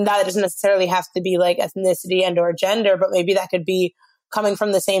 that doesn't necessarily have to be like ethnicity and or gender, but maybe that could be coming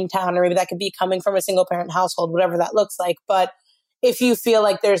from the same town, or maybe that could be coming from a single parent household, whatever that looks like. But if you feel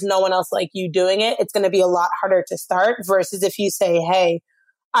like there's no one else like you doing it, it's going to be a lot harder to start versus if you say, hey,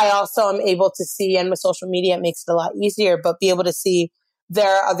 I also am able to see, and with social media, it makes it a lot easier, but be able to see there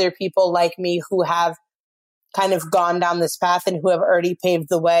are other people like me who have kind of gone down this path and who have already paved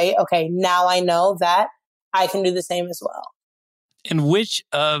the way. Okay, now I know that I can do the same as well. And which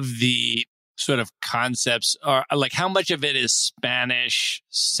of the sort of concepts are like, how much of it is Spanish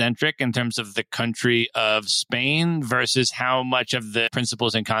centric in terms of the country of Spain versus how much of the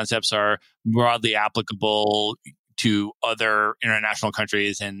principles and concepts are broadly applicable to other international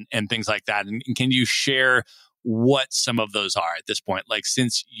countries and things like that? And can you share what some of those are at this point? Like,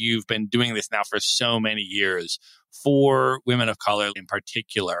 since you've been doing this now for so many years, for women of color in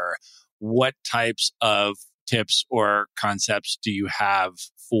particular, what types of tips or concepts do you have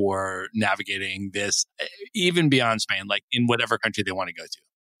for navigating this, even beyond Spain, like in whatever country they want to go to?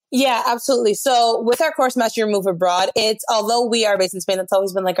 Yeah, absolutely. So with our course, Master Your Move Abroad, although we are based in Spain, that's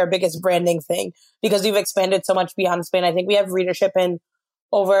always been like our biggest branding thing because we've expanded so much beyond Spain. I think we have readership in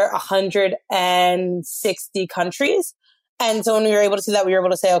over 160 countries. And so when we were able to see that, we were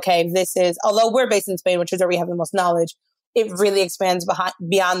able to say, okay, although we're based in Spain, which is where we have the most knowledge, it really expands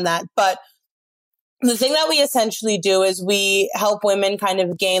beyond that. But the thing that we essentially do is we help women kind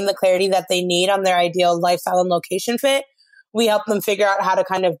of gain the clarity that they need on their ideal lifestyle and location fit. We help them figure out how to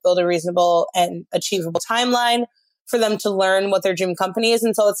kind of build a reasonable and achievable timeline for them to learn what their dream company is.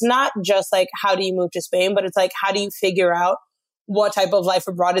 And so it's not just like, how do you move to Spain, but it's like, how do you figure out what type of life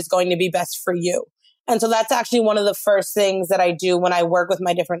abroad is going to be best for you? And so that's actually one of the first things that I do when I work with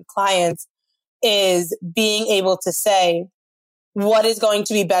my different clients is being able to say, what is going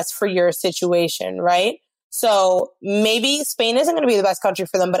to be best for your situation, right? So maybe Spain isn't going to be the best country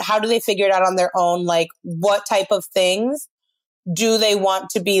for them, but how do they figure it out on their own? Like, what type of things do they want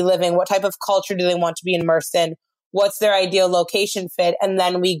to be living? What type of culture do they want to be immersed in? What's their ideal location fit? And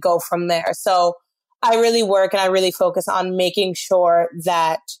then we go from there. So I really work and I really focus on making sure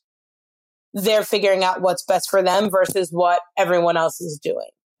that they're figuring out what's best for them versus what everyone else is doing.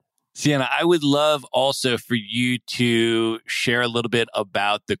 Sienna, I would love also for you to share a little bit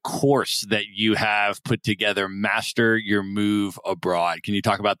about the course that you have put together, Master Your Move Abroad. Can you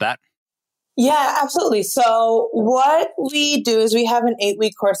talk about that? Yeah, absolutely. So what we do is we have an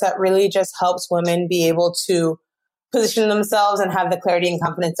 8-week course that really just helps women be able to position themselves and have the clarity and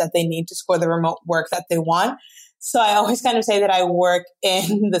confidence that they need to score the remote work that they want. So I always kind of say that I work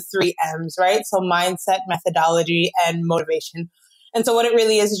in the 3 M's, right? So mindset, methodology, and motivation. And so what it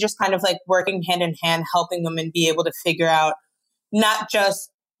really is just kind of like working hand in hand, helping women be able to figure out not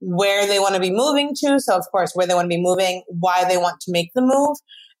just where they want to be moving to. So of course, where they want to be moving, why they want to make the move.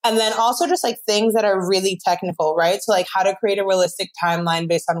 And then also just like things that are really technical, right? So like how to create a realistic timeline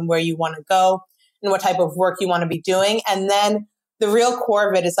based on where you want to go and what type of work you want to be doing. And then the real core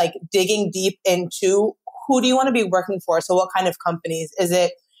of it is like digging deep into who do you want to be working for? So what kind of companies? Is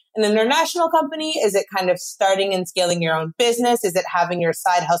it an international company? Is it kind of starting and scaling your own business? Is it having your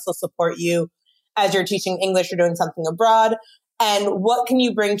side hustle support you as you're teaching English or doing something abroad? And what can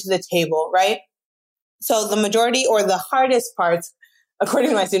you bring to the table, right? So the majority or the hardest parts,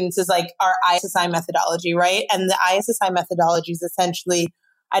 according to my students, is like our ISSI methodology, right? And the ISSI methodology is essentially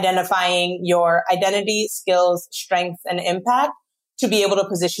identifying your identity, skills, strengths, and impact to be able to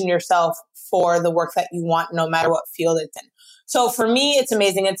position yourself for the work that you want, no matter what field it's in. So for me, it's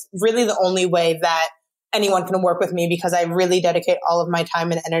amazing. It's really the only way that anyone can work with me because I really dedicate all of my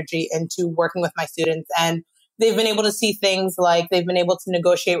time and energy into working with my students. And they've been able to see things like they've been able to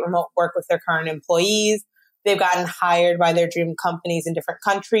negotiate remote work with their current employees. They've gotten hired by their dream companies in different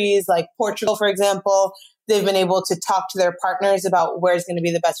countries, like Portugal, for example. They've been able to talk to their partners about where's going to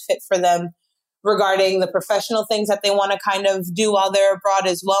be the best fit for them regarding the professional things that they want to kind of do while they're abroad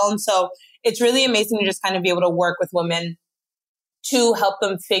as well. And so it's really amazing to just kind of be able to work with women to help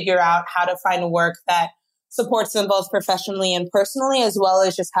them figure out how to find work that supports them both professionally and personally, as well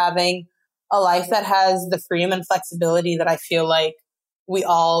as just having a life that has the freedom and flexibility that I feel like we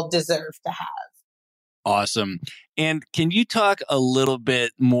all deserve to have. Awesome. And can you talk a little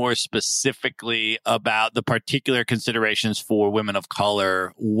bit more specifically about the particular considerations for women of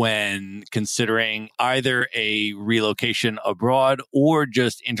color when considering either a relocation abroad or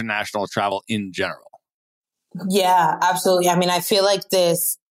just international travel in general? Yeah, absolutely. I mean, I feel like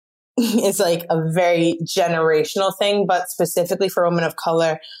this is like a very generational thing, but specifically for women of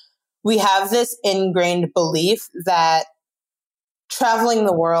color, we have this ingrained belief that traveling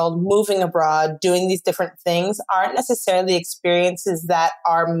the world, moving abroad, doing these different things aren't necessarily experiences that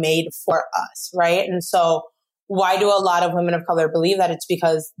are made for us, right? And so why do a lot of women of color believe that? It's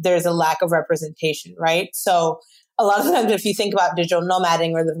because there's a lack of representation, right? So a lot of times if you think about digital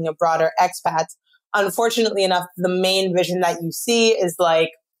nomading or living abroad or expats, unfortunately enough, the main vision that you see is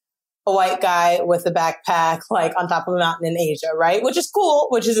like a white guy with a backpack, like on top of a mountain in Asia, right? Which is cool,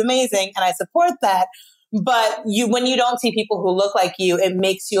 which is amazing. And I support that. But when you don't see people who look like you, it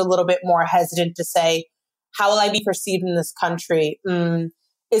makes you a little bit more hesitant to say, how will I be perceived in this country?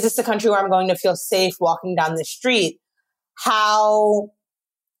 Is this a country where I'm going to feel safe walking down the street? How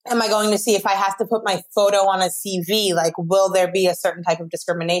am I going to see if I have to put my photo on a CV? Like, will there be a certain type of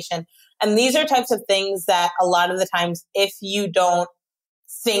discrimination? And these are types of things that a lot of the times, if you don't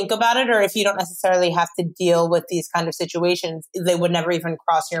think about it, or if you don't necessarily have to deal with these kind of situations, they would never even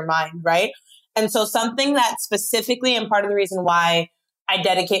cross your mind, right? And so something that specifically, and part of the reason why I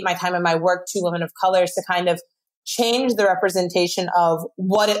dedicate my time and my work to women of color, is to kind of change the representation of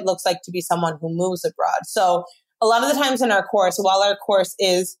what it looks like to be someone who moves abroad. So a lot of the times in our course, while our course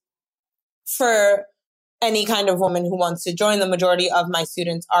is for any kind of woman who wants to join, the majority of my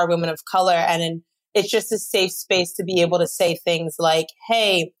students are women of color. And it's just a safe space to be able to say things like,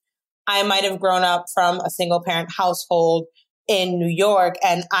 hey, I might have grown up from a single parent household in New York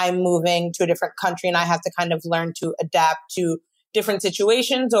and I'm moving to a different country and I have to kind of learn to adapt to different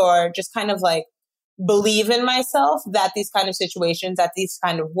situations, or just kind of like believe in myself that these kind of situations, that these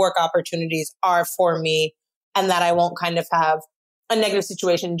kind of work opportunities are for me, and that I won't kind of have a negative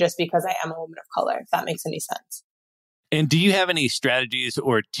situation just because I am a woman of color, if that makes any sense. And do you have any strategies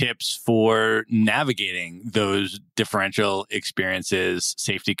or tips for navigating those differential experiences,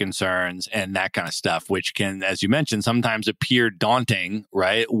 safety concerns, and that kind of stuff, which can, as you mentioned, sometimes appear daunting,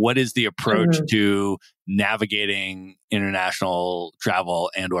 right? What is the approach to navigating international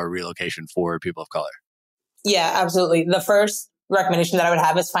travel and or relocation for people of color? Yeah, absolutely. The first recommendation that I would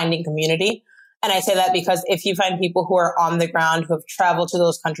have is finding community. And I say that because if you find people who are on the ground, who have traveled to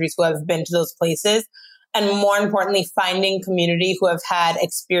those countries, who have been to those places, and more importantly, finding community who have had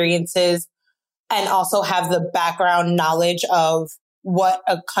experiences and also have the background knowledge of what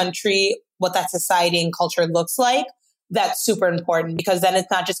a country, what that society and culture looks like, that's super important, because then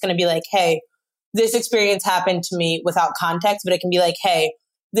it's not just going to be like, hey, this experience happened to me without context, but it can be like, hey,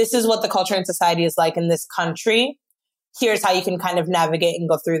 this is what the culture and society is like in this country. Here's how you can kind of navigate and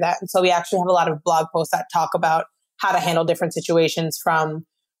go through that. And so we actually have a lot of blog posts that talk about how to handle different situations, from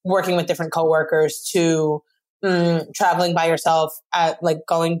working with different coworkers to traveling by yourself,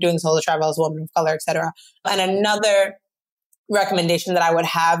 doing solo travel as a woman of color, etc. And another recommendation that I would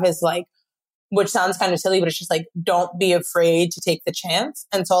have is which sounds kind of silly, but it's just don't be afraid to take the chance.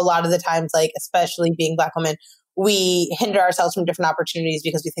 And so a lot of the times, especially being Black women, we hinder ourselves from different opportunities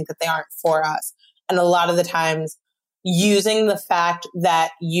because we think that they aren't for us. And a lot of the times, using the fact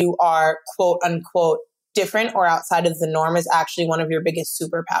that you are quote unquote different or outside of the norm is actually one of your biggest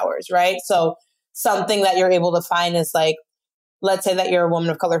superpowers, right? So something that you're able to find is let's say that you're a woman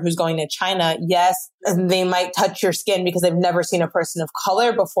of color who's going to China. Yes, they might touch your skin because they've never seen a person of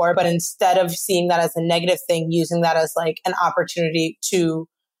color before, but instead of seeing that as a negative thing, using that as an opportunity to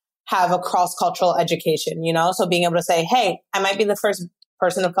have a cross-cultural education, So being able to say, hey, I might be the first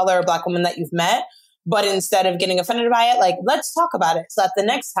person of color or Black woman that you've met, but instead of getting offended by it, let's talk about it so that the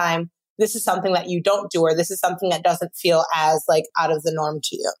next time this is something that you don't do, or this is something that doesn't feel as out of the norm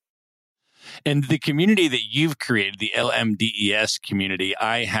to you. And the community that you've created, the LMDES community,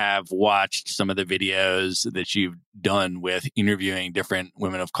 I have watched some of the videos that you've done with interviewing different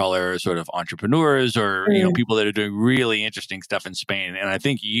women of color, sort of entrepreneurs or people that are doing really interesting stuff in Spain. And I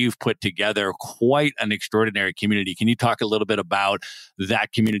think you've put together quite an extraordinary community. Can you talk a little bit about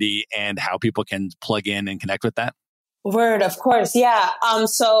that community and how people can plug in and connect with that? Word, of course. Yeah.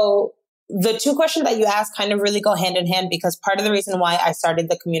 So the two questions that you asked kind of really go hand in hand, because part of the reason why I started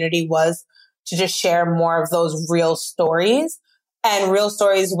the community was to just share more of those real stories, and real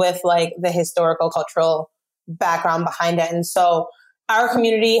stories with the historical cultural background behind it. And so our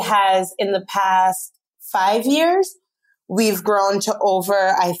community has, in the past 5 years, we've grown to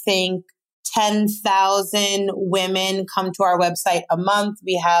over, I think, 10,000 women come to our website a month.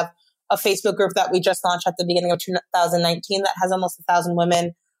 We have a Facebook group that we just launched at the beginning of 2019 that has almost 1,000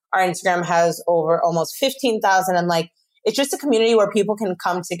 women. Our Instagram has over almost 15,000. And it's just a community where people can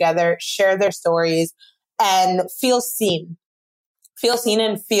come together, share their stories, and feel seen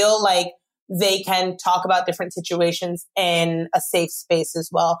and feel like they can talk about different situations in a safe space as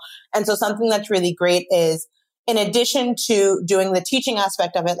well. And so something that's really great is, in addition to doing the teaching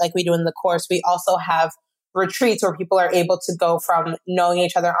aspect of it, like we do in the course, we also have retreats where people are able to go from knowing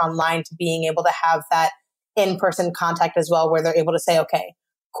each other online to being able to have that in-person contact as well, where they're able to say, okay,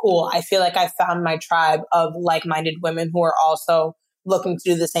 cool, I feel like I found my tribe of like-minded women who are also looking to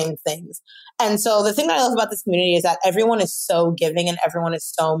do the same things. And so the thing that I love about this community is that everyone is so giving and everyone is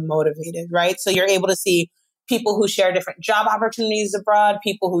so motivated, right? So you're able to see people who share different job opportunities abroad,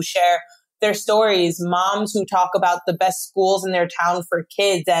 people who share their stories, moms who talk about the best schools in their town for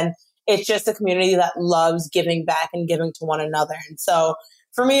kids. And it's just a community that loves giving back and giving to one another. And so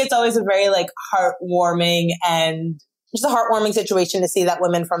for me, it's always a very like heartwarming and just a heartwarming situation to see that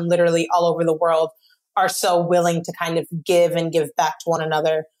women from literally all over the world are so willing to kind of give and give back to one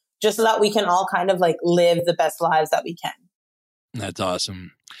another, just so that we can all kind of like live the best lives that we can. That's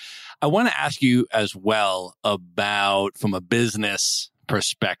awesome. I want to ask you as well about, from a business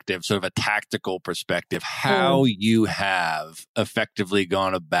perspective, sort of a tactical perspective, how you have effectively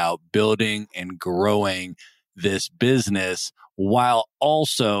gone about building and growing this business while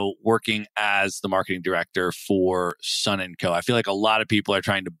also working as the marketing director for Sun & Co. I feel like a lot of people are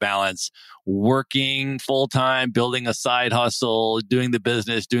trying to balance working full-time, building a side hustle, doing the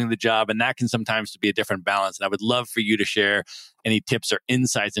business, doing the job, and that can sometimes be a different balance. And I would love for you to share any tips or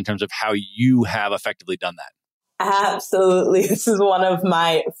insights in terms of how you have effectively done that. Absolutely. This is one of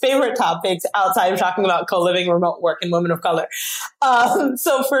my favorite topics outside of talking about co-living, remote work, and women of color.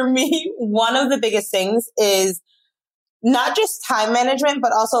 So for me, one of the biggest things is not just time management,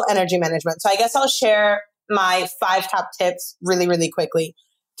 but also energy management. So I guess I'll share my 5 top tips really, really quickly.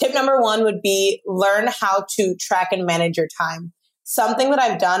 Tip number 1 would be learn how to track and manage your time. Something that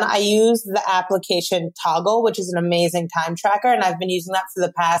I've done, I use the application Toggle, which is an amazing time tracker, and I've been using that for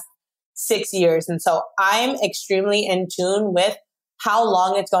the past 6 years. And so I'm extremely in tune with how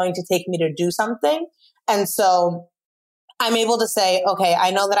long it's going to take me to do something. And so I'm able to say, okay, I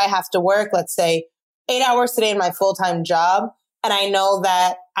know that I have to work, let's say 8 hours today in my full-time job. And I know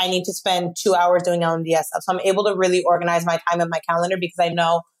that I need to spend 2 hours doing LMDS stuff. So I'm able to really organize my time in my calendar because I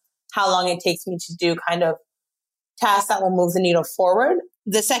know how long it takes me to do kind of tasks that will move the needle forward.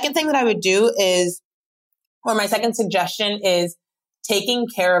 The second thing that I would do is, or my second suggestion is taking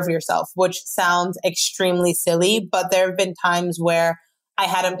care of yourself, which sounds extremely silly, but there have been times where I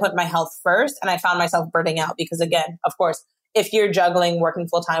hadn't put my health first and I found myself burning out because, again, of course, if you're juggling working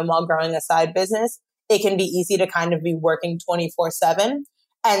full time while growing a side business, it can be easy to kind of be working 24/7.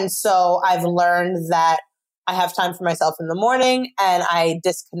 And so I've learned that I have time for myself in the morning and I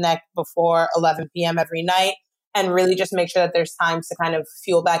disconnect before 11 p.m. every night and really just make sure that there's times to kind of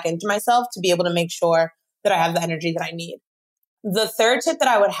fuel back into myself to be able to make sure that I have the energy that I need. The third tip that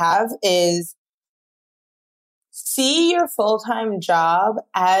I would have is see your full-time job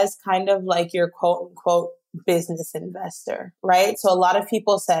as kind of like your quote unquote business investor, right? So a lot of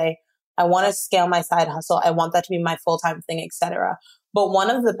people say, I want to scale my side hustle. I want that to be my full-time thing, etc. But one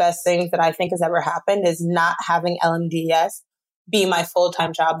of the best things that I think has ever happened is not having LMDS be my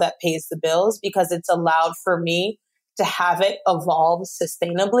full-time job that pays the bills, because it's allowed for me to have it evolve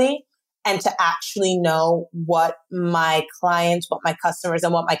sustainably and to actually know what my clients, what my customers,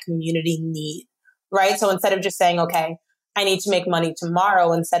 and what my community need, right? So instead of just saying, okay, I need to make money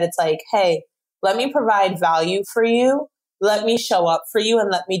tomorrow, instead it's like, hey, let me provide value for you. Let me show up for you and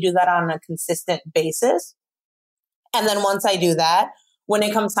let me do that on a consistent basis. And then once I do that, when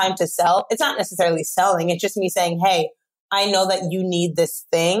it comes time to sell, it's not necessarily selling. It's just me saying, hey, I know that you need this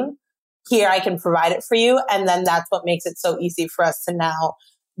thing. Here, I can provide it for you. And then that's what makes it so easy for us to now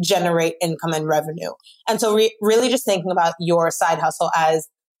generate income and revenue. And so really just thinking about your side hustle as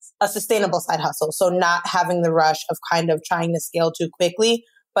a sustainable side hustle. So not having the rush of kind of trying to scale too quickly,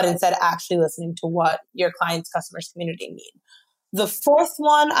 but instead actually listening to what your clients, customers, community need. The fourth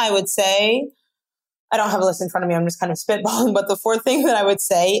one, I would say, I don't have a list in front of me, I'm just kind of spitballing, but the fourth thing that I would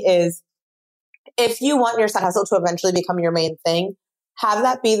say is if you want your side hustle to eventually become your main thing, have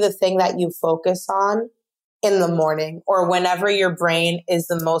that be the thing that you focus on in the morning or whenever your brain is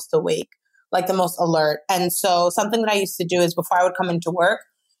the most awake, like the most alert. And so something that I used to do is before I would come into work,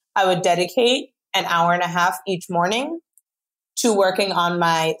 I would dedicate an hour and a half each morning to working on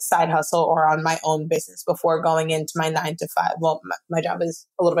my side hustle or on my own business before going into my 9 to 5. Well, my job is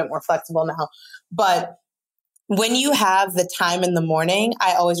a little bit more flexible now, but when you have the time in the morning,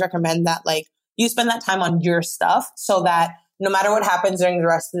 I always recommend that like you spend that time on your stuff so that no matter what happens during the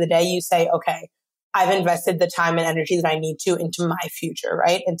rest of the day, you say, okay, I've invested the time and energy that I need to into my future,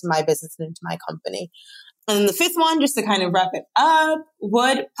 right? Into my business and into my company. And the fifth one, just to kind of wrap it up,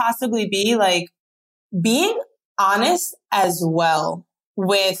 would possibly be like being honest as well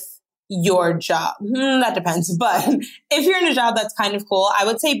with your job. That depends. But if you're in a job that's kind of cool, I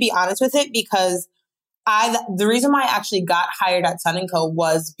would say be honest with it, because the reason why I actually got hired at Sun & Co.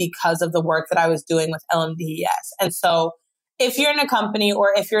 was because of the work that I was doing with LMDES. And so if you're in a company or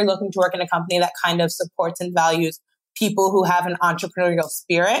if you're looking to work in a company that kind of supports and values people who have an entrepreneurial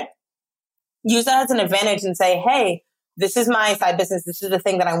spirit, use that as an advantage and say, hey, this is my side business. This is the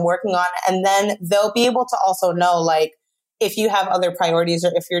thing that I'm working on. And then they'll be able to also know, like, if you have other priorities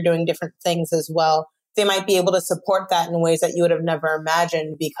or if you're doing different things as well, they might be able to support that in ways that you would have never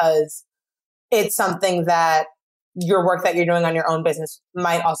imagined, because it's something that your work that you're doing on your own business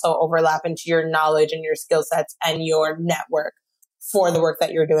might also overlap into your knowledge and your skill sets and your network for the work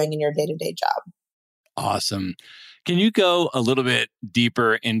that you're doing in your day-to-day job. Awesome. Can you go a little bit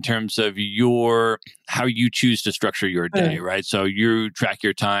deeper in terms of how you choose to structure your day, right? So you track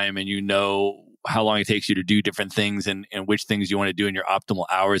your time and you know how long it takes you to do different things and which things you want to do in your optimal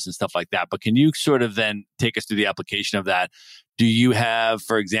hours and stuff like that. But can you sort of then take us through the application of that? Do you have,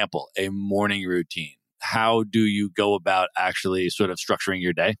 for example, a morning routine? How do you go about actually sort of structuring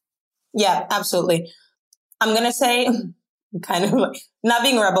your day? Yeah, absolutely. I'm going to say, kind of like, not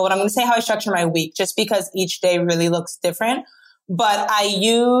being a rebel, but I'm going to say how I structure my week, just because each day really looks different. But I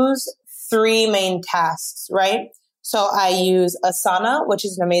use 3 main tasks, right? So I use Asana, which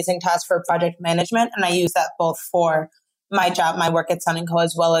is an amazing task for project management. And I use that both for my job, my work at Sun & Co,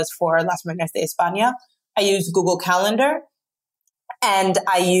 as well as for Las Marinas de España. I use Google Calendar and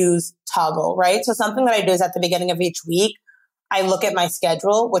I use Toggle, right? So something that I do is at the beginning of each week, I look at my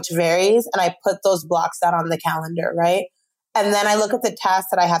schedule, which varies, and I put those blocks out on the calendar, right? And then I look at the tasks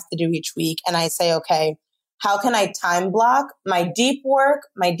that I have to do each week and I say, okay, how can I time block my deep work,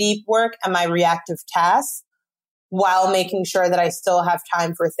 and my reactive tasks while making sure that I still have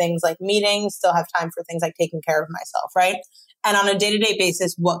time for things like meetings, still have time for things like taking care of myself, right? And on a day-to-day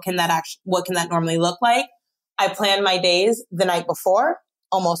basis, what can that normally look like? I plan my days the night before,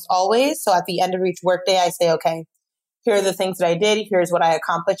 almost always. So at the end of each workday, I say, okay, here are the things that I did, here's what I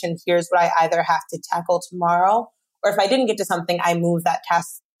accomplished, and here's what I either have to tackle tomorrow, or if I didn't get to something, I move that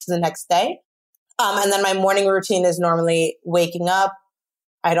task to the next day. And then my morning routine is normally waking up.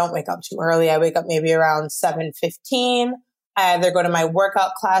 I don't wake up too early. I wake up maybe around 7:15. I either go to my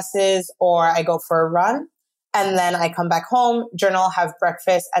workout classes or I go for a run. And then I come back home, journal, have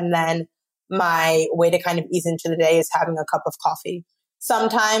breakfast, and then my way to kind of ease into the day is having a cup of coffee.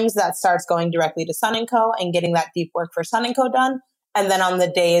 Sometimes that starts going directly to Sun & Co and getting that deep work for Sun & Co done. And then on the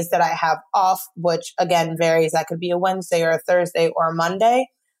days that I have off, which again varies, that could be a Wednesday or a Thursday or a Monday,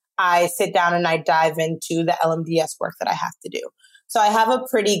 I sit down and I dive into the LMDS work that I have to do. So I have a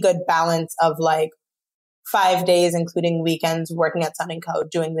pretty good balance of like 5 days, including weekends, working at Sun & Co,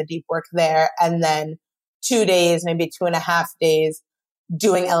 doing the deep work there. And then 2 days, maybe 2.5 days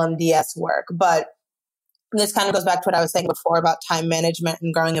doing LMDS work. But this kind of goes back to what I was saying before about time management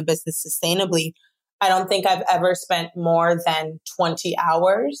and growing a business sustainably. I don't think I've ever spent more than 20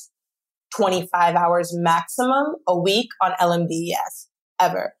 hours, 25 hours maximum a week on LMDES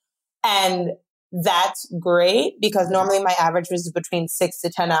ever. And that's great because normally my average was between 6 to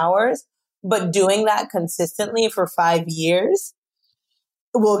 10 hours, but doing that consistently for 5 years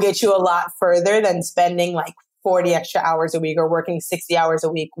will get you a lot further than spending like 40 extra hours a week or working 60 hours a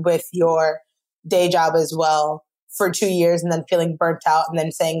week with your day job as well for 2 years and then feeling burnt out and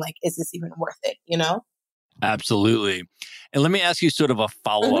then saying like, is this even worth it? You know? Absolutely. And let me ask you sort of a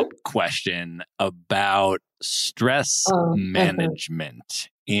follow-up question about stress management.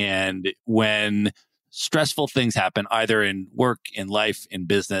 And when stressful things happen, either in work, in life, in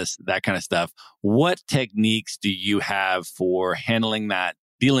business, that kind of stuff, what techniques do you have for handling that,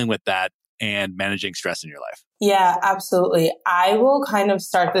 dealing with that, and managing stress in your life? Yeah, absolutely. I will kind of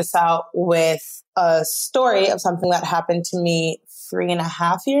start this out with a story of something that happened to me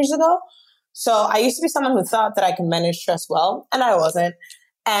 3.5 years ago. So I used to be someone who thought that I could manage stress well, and I wasn't.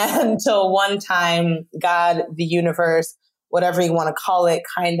 Until one time, God, the universe, whatever you want to call it,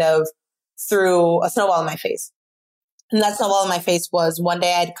 kind of threw a snowball in my face. And that snowball in my face was one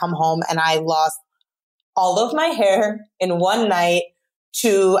day I'd come home and I lost all of my hair in one night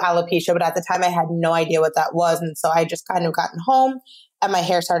to alopecia. But at the time I had no idea what that was. And so I just kind of gotten home and my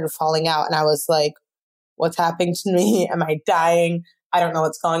hair started falling out. And I was like, what's happening to me? Am I dying? I don't know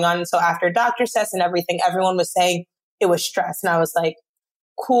what's going on. And so after doctor's tests and everything, everyone was saying it was stress. And I was like,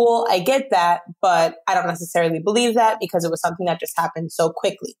 cool, I get that, but I don't necessarily believe that because it was something that just happened so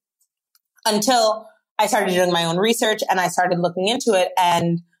quickly. Until I started doing my own research and I started looking into it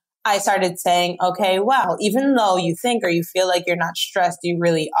and I started saying, okay, wow, even though you think or you feel like you're not stressed, you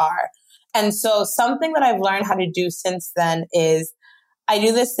really are. And so something that I've learned how to do since then is I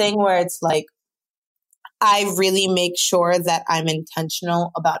do this thing where it's like, I really make sure that I'm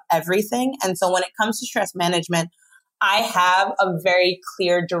intentional about everything. And so when it comes to stress management, I have a very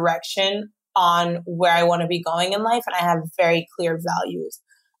clear direction on where I want to be going in life. And I have very clear values.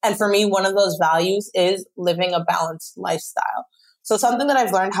 And for me, one of those values is living a balanced lifestyle. So something that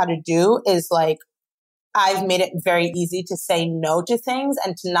I've learned how to do is like I've made it very easy to say no to things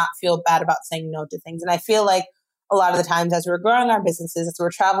and to not feel bad about saying no to things. And I feel like a lot of the times as we're growing our businesses, as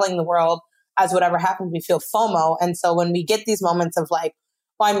we're traveling the world, as whatever happens, we feel FOMO. And so when we get these moments of like,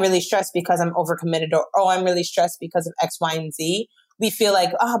 oh, I'm really stressed because I'm overcommitted, or, oh, I'm really stressed because of X, Y, and Z, we feel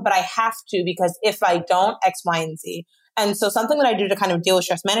like, oh, but I have to, because if I don't, X, Y, and Z. And so something that I do to kind of deal with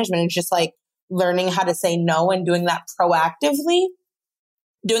stress management is just like learning how to say no and doing it proactively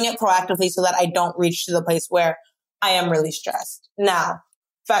so that I don't reach to the place where I am really stressed. Now,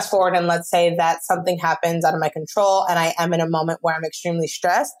 fast forward and let's say that something happens out of my control and I am in a moment where I'm extremely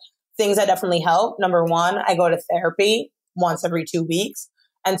stressed. Things that definitely help. Number one, I go to therapy once every 2 weeks.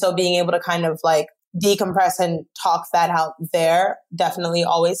 And so being able to kind of like decompress and talk that out there definitely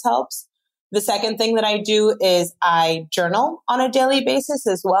always helps. The second thing that I do is I journal on a daily basis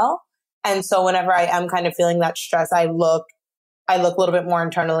as well. And so whenever I am kind of feeling that stress, I look a little bit more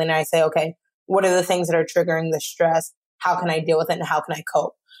internally and I say, okay, what are the things that are triggering the stress? How can I deal with it and how can I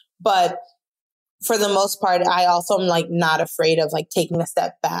cope? But for the most part, I also am like not afraid of like taking a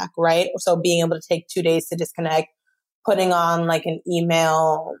step back, right? So being able to take 2 days to disconnect, putting on like an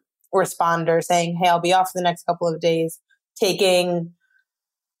email responder saying, hey, I'll be off for the next couple of days, taking,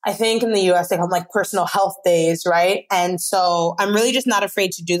 I think in the US, they call them like personal health days, right? And so I'm really just not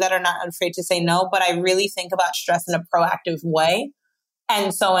afraid to do that or not afraid to say no, but I really think about stress in a proactive way.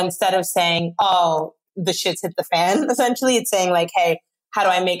 And so instead of saying, oh, the shit's hit the fan, essentially, it's saying like, hey, how do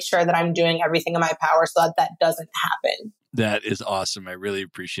I make sure that I'm doing everything in my power so that that doesn't happen? That is awesome. I really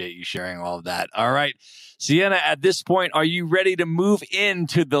appreciate you sharing all of that. All right, Sienna, at this point, are you ready to move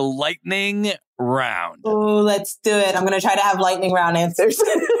into the lightning round? Oh, let's do it. I'm going to try to have lightning round answers.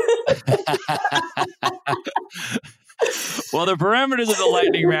 Well, the parameters of the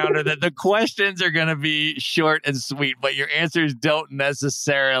lightning round are that the questions are going to be short and sweet, but your answers don't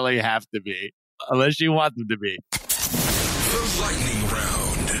necessarily have to be, unless you want them to be. The lightning round.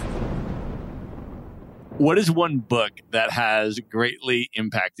 What is one book that has greatly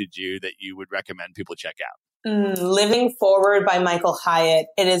impacted you that you would recommend people check out? Living Forward by Michael Hyatt.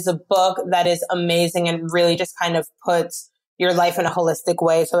 It is a book that is amazing and really just kind of puts your life in a holistic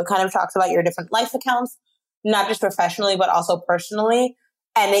way. So it kind of talks about your different life accounts, not just professionally, but also personally.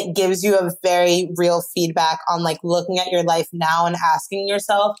 And it gives you a very real feedback on like looking at your life now and asking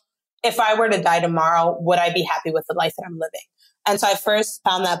yourself, if I were to die tomorrow, would I be happy with the life that I'm living? And so I first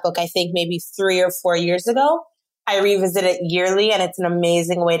found that book, I think maybe 3 or 4 years ago. I revisit it yearly, and it's an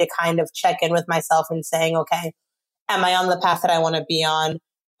amazing way to kind of check in with myself and saying, okay, am I on the path that I want to be on?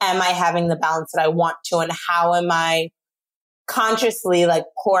 Am I having the balance that I want to? And how am I consciously like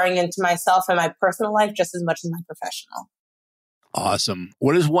pouring into myself and my personal life just as much as my professional? Awesome.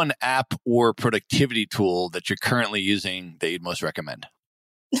 What is one app or productivity tool that you're currently using that you'd most recommend?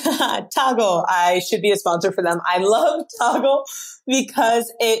 Toggle. I should be a sponsor for them. I love Toggle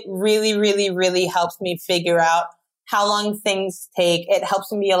because it really, really, really helps me figure out how long things take. It helps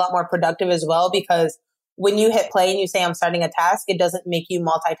me be a lot more productive as well, because when you hit play and you say, I'm starting a task, it doesn't make you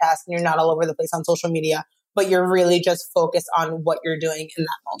multitask and you're not all over the place on social media, but you're really just focused on what you're doing in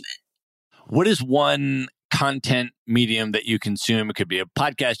that moment. What is one content medium that you consume? It could be a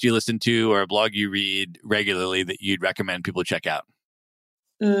podcast you listen to or a blog you read regularly that you'd recommend people check out.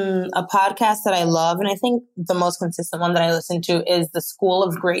 A podcast that I love, and I think the most consistent one that I listen to, is The School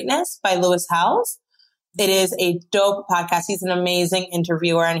of Greatness by Lewis Howes. It is a dope podcast. He's an amazing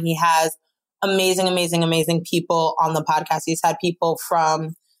interviewer, and he has amazing, amazing, amazing people on the podcast. He's had people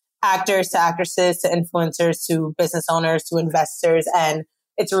from actors to actresses to influencers to business owners to investors, and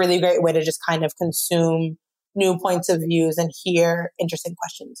it's a really great way to just kind of consume new points of views and hear interesting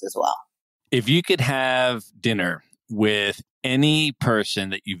questions as well. If you could have dinner with any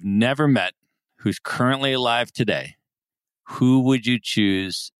person that you've never met who's currently alive today, who would you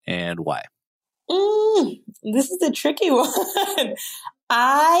choose and why? This is a tricky one.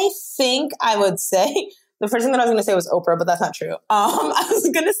 I think I would say, the first thing that I was going to say was Oprah, but that's not true. I was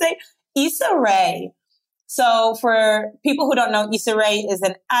going to say Issa Rae. So for people who don't know, Issa Rae is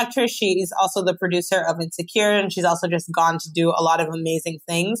an actress. She's also the producer of Insecure, and she's also just gone to do a lot of amazing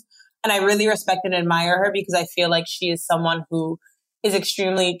things. And I really respect and admire her because I feel like she is someone who is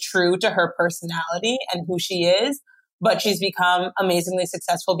extremely true to her personality and who she is, but she's become amazingly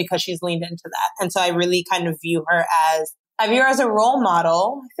successful because she's leaned into that. And so I really kind of view her as a role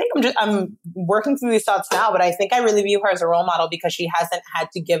model. I think I'm working through these thoughts now, but I think I really view her as a role model because she hasn't had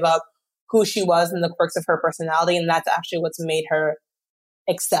to give up who she was and the quirks of her personality. And that's actually what's made her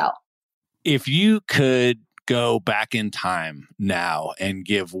excel. If you could go back in time now and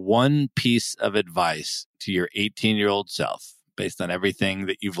give one piece of advice to your 18-year-old self based on everything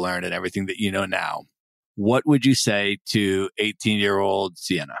that you've learned and everything that you know now, what would you say to 18-year-old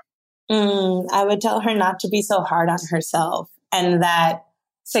Sienna? I would tell her not to be so hard on herself and that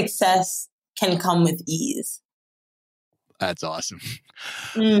success can come with ease. That's awesome.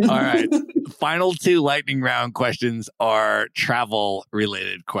 Mm. All right. Final two lightning round questions are travel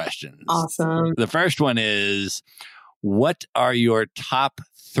related questions. Awesome. The first one is, what are your top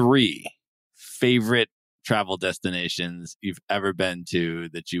 3 favorite travel destinations you've ever been to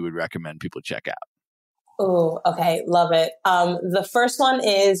that you would recommend people check out? Oh, okay. Love it. The first one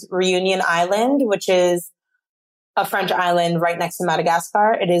is Reunion Island, which is a French island right next to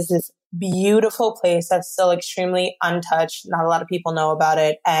Madagascar. It is this beautiful place that's still extremely untouched. Not a lot of people know about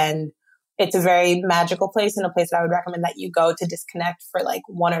it. And it's a very magical place and a place that I would recommend that you go to disconnect for like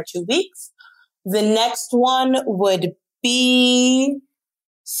 1 or 2 weeks. The next one would be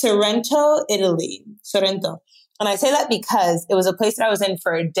Sorrento, Italy. Sorrento. And I say that because it was a place that I was in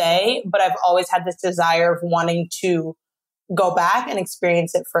for a day, but I've always had this desire of wanting to go back and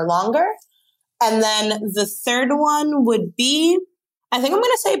experience it for longer. And then the third one would be, I think I'm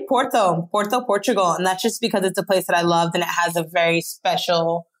going to say Porto, Portugal. And that's just because it's a place that I loved and it has a very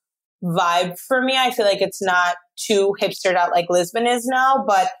special vibe for me. I feel like it's not too hipstered out like Lisbon is now,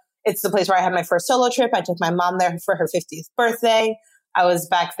 but it's the place where I had my first solo trip. I took my mom there for her 50th birthday. I was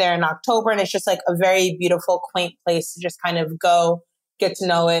back there in October, and it's just like a very beautiful, quaint place to just kind of go, get to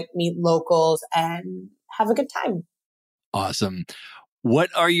know it, meet locals, and have a good time. Awesome. What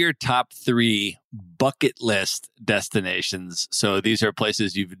are your top 3 bucket list destinations? So these are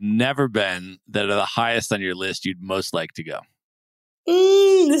places you've never been that are the highest on your list you'd most like to go.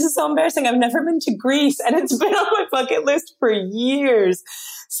 This is so embarrassing. I've never been to Greece, and it's been on my bucket list for years.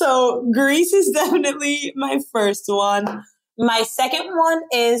 So Greece is definitely my first one. My second one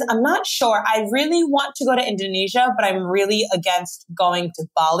is, I'm not sure. I really want to go to Indonesia, but I'm really against going to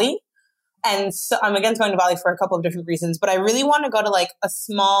Bali. And so I'm against going to Bali for a couple of different reasons, but I really want to go to like a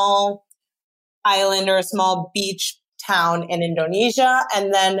small island or a small beach town in Indonesia.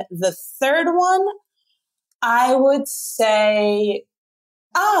 And then the third one, I would say,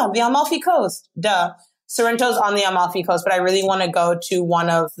 the Amalfi Coast. Duh. Sorrento's on the Amalfi Coast, but I really want to go to one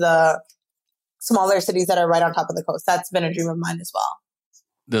of the smaller cities that are right on top of the coast. That's been a dream of mine as well.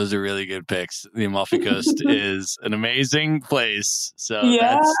 Those are really good picks. The Amalfi Coast is an amazing place. So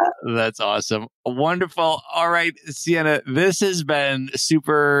that's awesome. Wonderful. All right, Sienna, this has been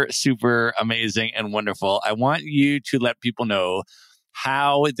super, super amazing and wonderful. I want you to let people know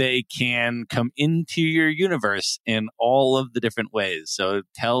how they can come into your universe in all of the different ways. So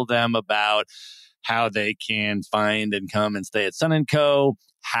tell them about how they can find and come and stay at Sun & Co.,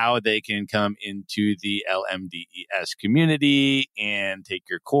 how they can come into the LMDES community and take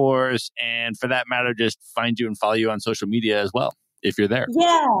your course. And for that matter, just find you and follow you on social media as well, if you're there.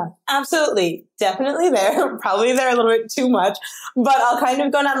 Yeah, absolutely. Definitely there. Probably there a little bit too much, but I'll kind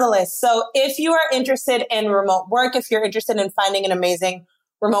of go down the list. So if you are interested in remote work, if you're interested in finding an amazing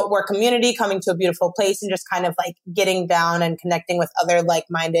remote work community, coming to a beautiful place and just kind of like getting down and connecting with other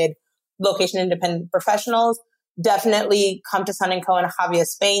like-minded location independent professionals, definitely come to Sun & Co. in Javier,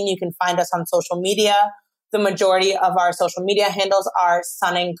 Spain. You can find us on social media. The majority of our social media handles are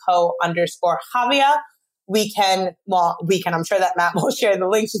Sun & Co. _Javier. I'm sure that Matt will share the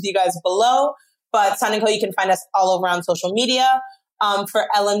links with you guys below, but Sun & Co. you can find us all over on social media. For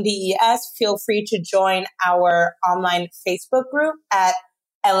LMDES, feel free to join our online Facebook group at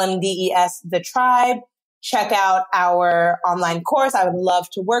LMDES The Tribe. Check out our online course. I would love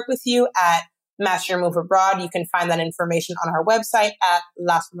to work with you at Master Your Move Abroad. You can find that information on our website at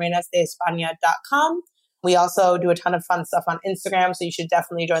lasmorenasdeespaña.com. We also do a ton of fun stuff on Instagram, so you should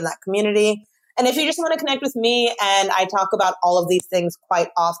definitely join that community. And if you just want to connect with me, and I talk about all of these things quite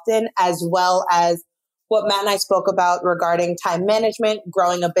often, as well as what Matt and I spoke about regarding time management,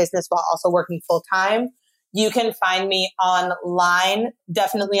 growing a business while also working full time, you can find me online,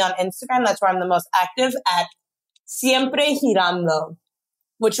 definitely on Instagram. That's where I'm the most active, at Siempre Girando,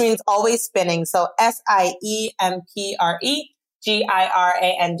 which means always spinning. So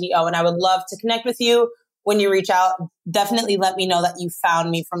SIEMPREGIRANDO. And I would love to connect with you. When you reach out, definitely let me know that you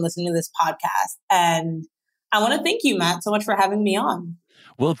found me from listening to this podcast. And I want to thank you, Matt, so much for having me on.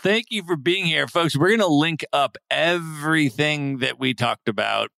 Well, thank you for being here, folks. We're going to link up everything that we talked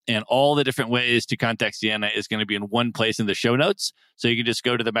about, and all the different ways to contact Sienna is going to be in one place in the show notes. So you can just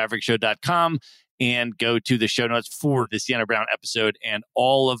go to themaverickshow.com and go to the show notes for the Sienna Brown episode. And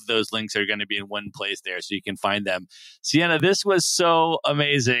all of those links are going to be in one place there, so you can find them. Sienna, this was so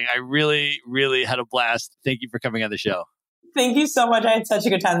amazing. I really, really had a blast. Thank you for coming on the show. Thank you so much. I had such a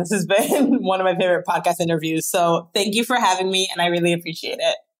good time. This has been one of my favorite podcast interviews. So thank you for having me, and I really appreciate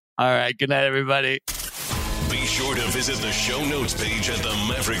it. All right. Good night, everybody. Be sure to visit the show notes page at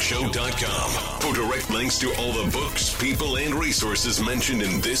themaverickshow.com for direct links to all the books, people, and resources mentioned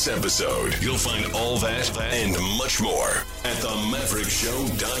in this episode. You'll find all that and much more at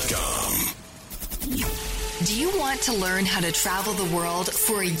themaverickshow.com. Do you want to learn how to travel the world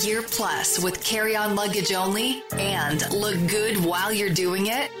for a year plus with carry-on luggage only and look good while you're doing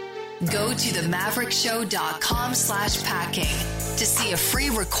it? Go to themaverickshow.com/packing to see a free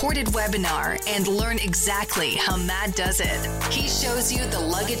recorded webinar and learn exactly how Matt does it. He shows you the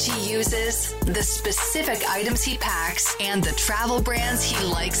luggage he uses, the specific items he packs, and the travel brands he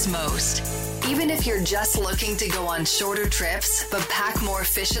likes most. Even if you're just looking to go on shorter trips, but pack more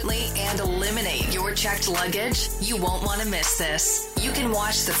efficiently and eliminate your checked luggage, you won't want to miss this. You can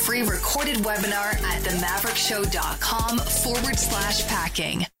watch the free recorded webinar at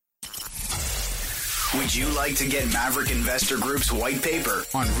themaverickshow.com/packing. Would you like to get Maverick Investor Group's white paper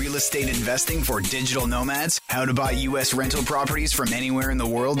on real estate investing for digital nomads? How to buy U.S. rental properties from anywhere in the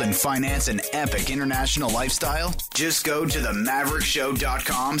world and finance an epic international lifestyle? Just go to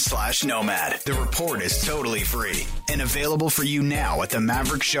themaverickshow.com/nomad. The report is totally free and available for you now at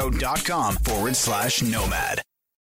themaverickshow.com/nomad.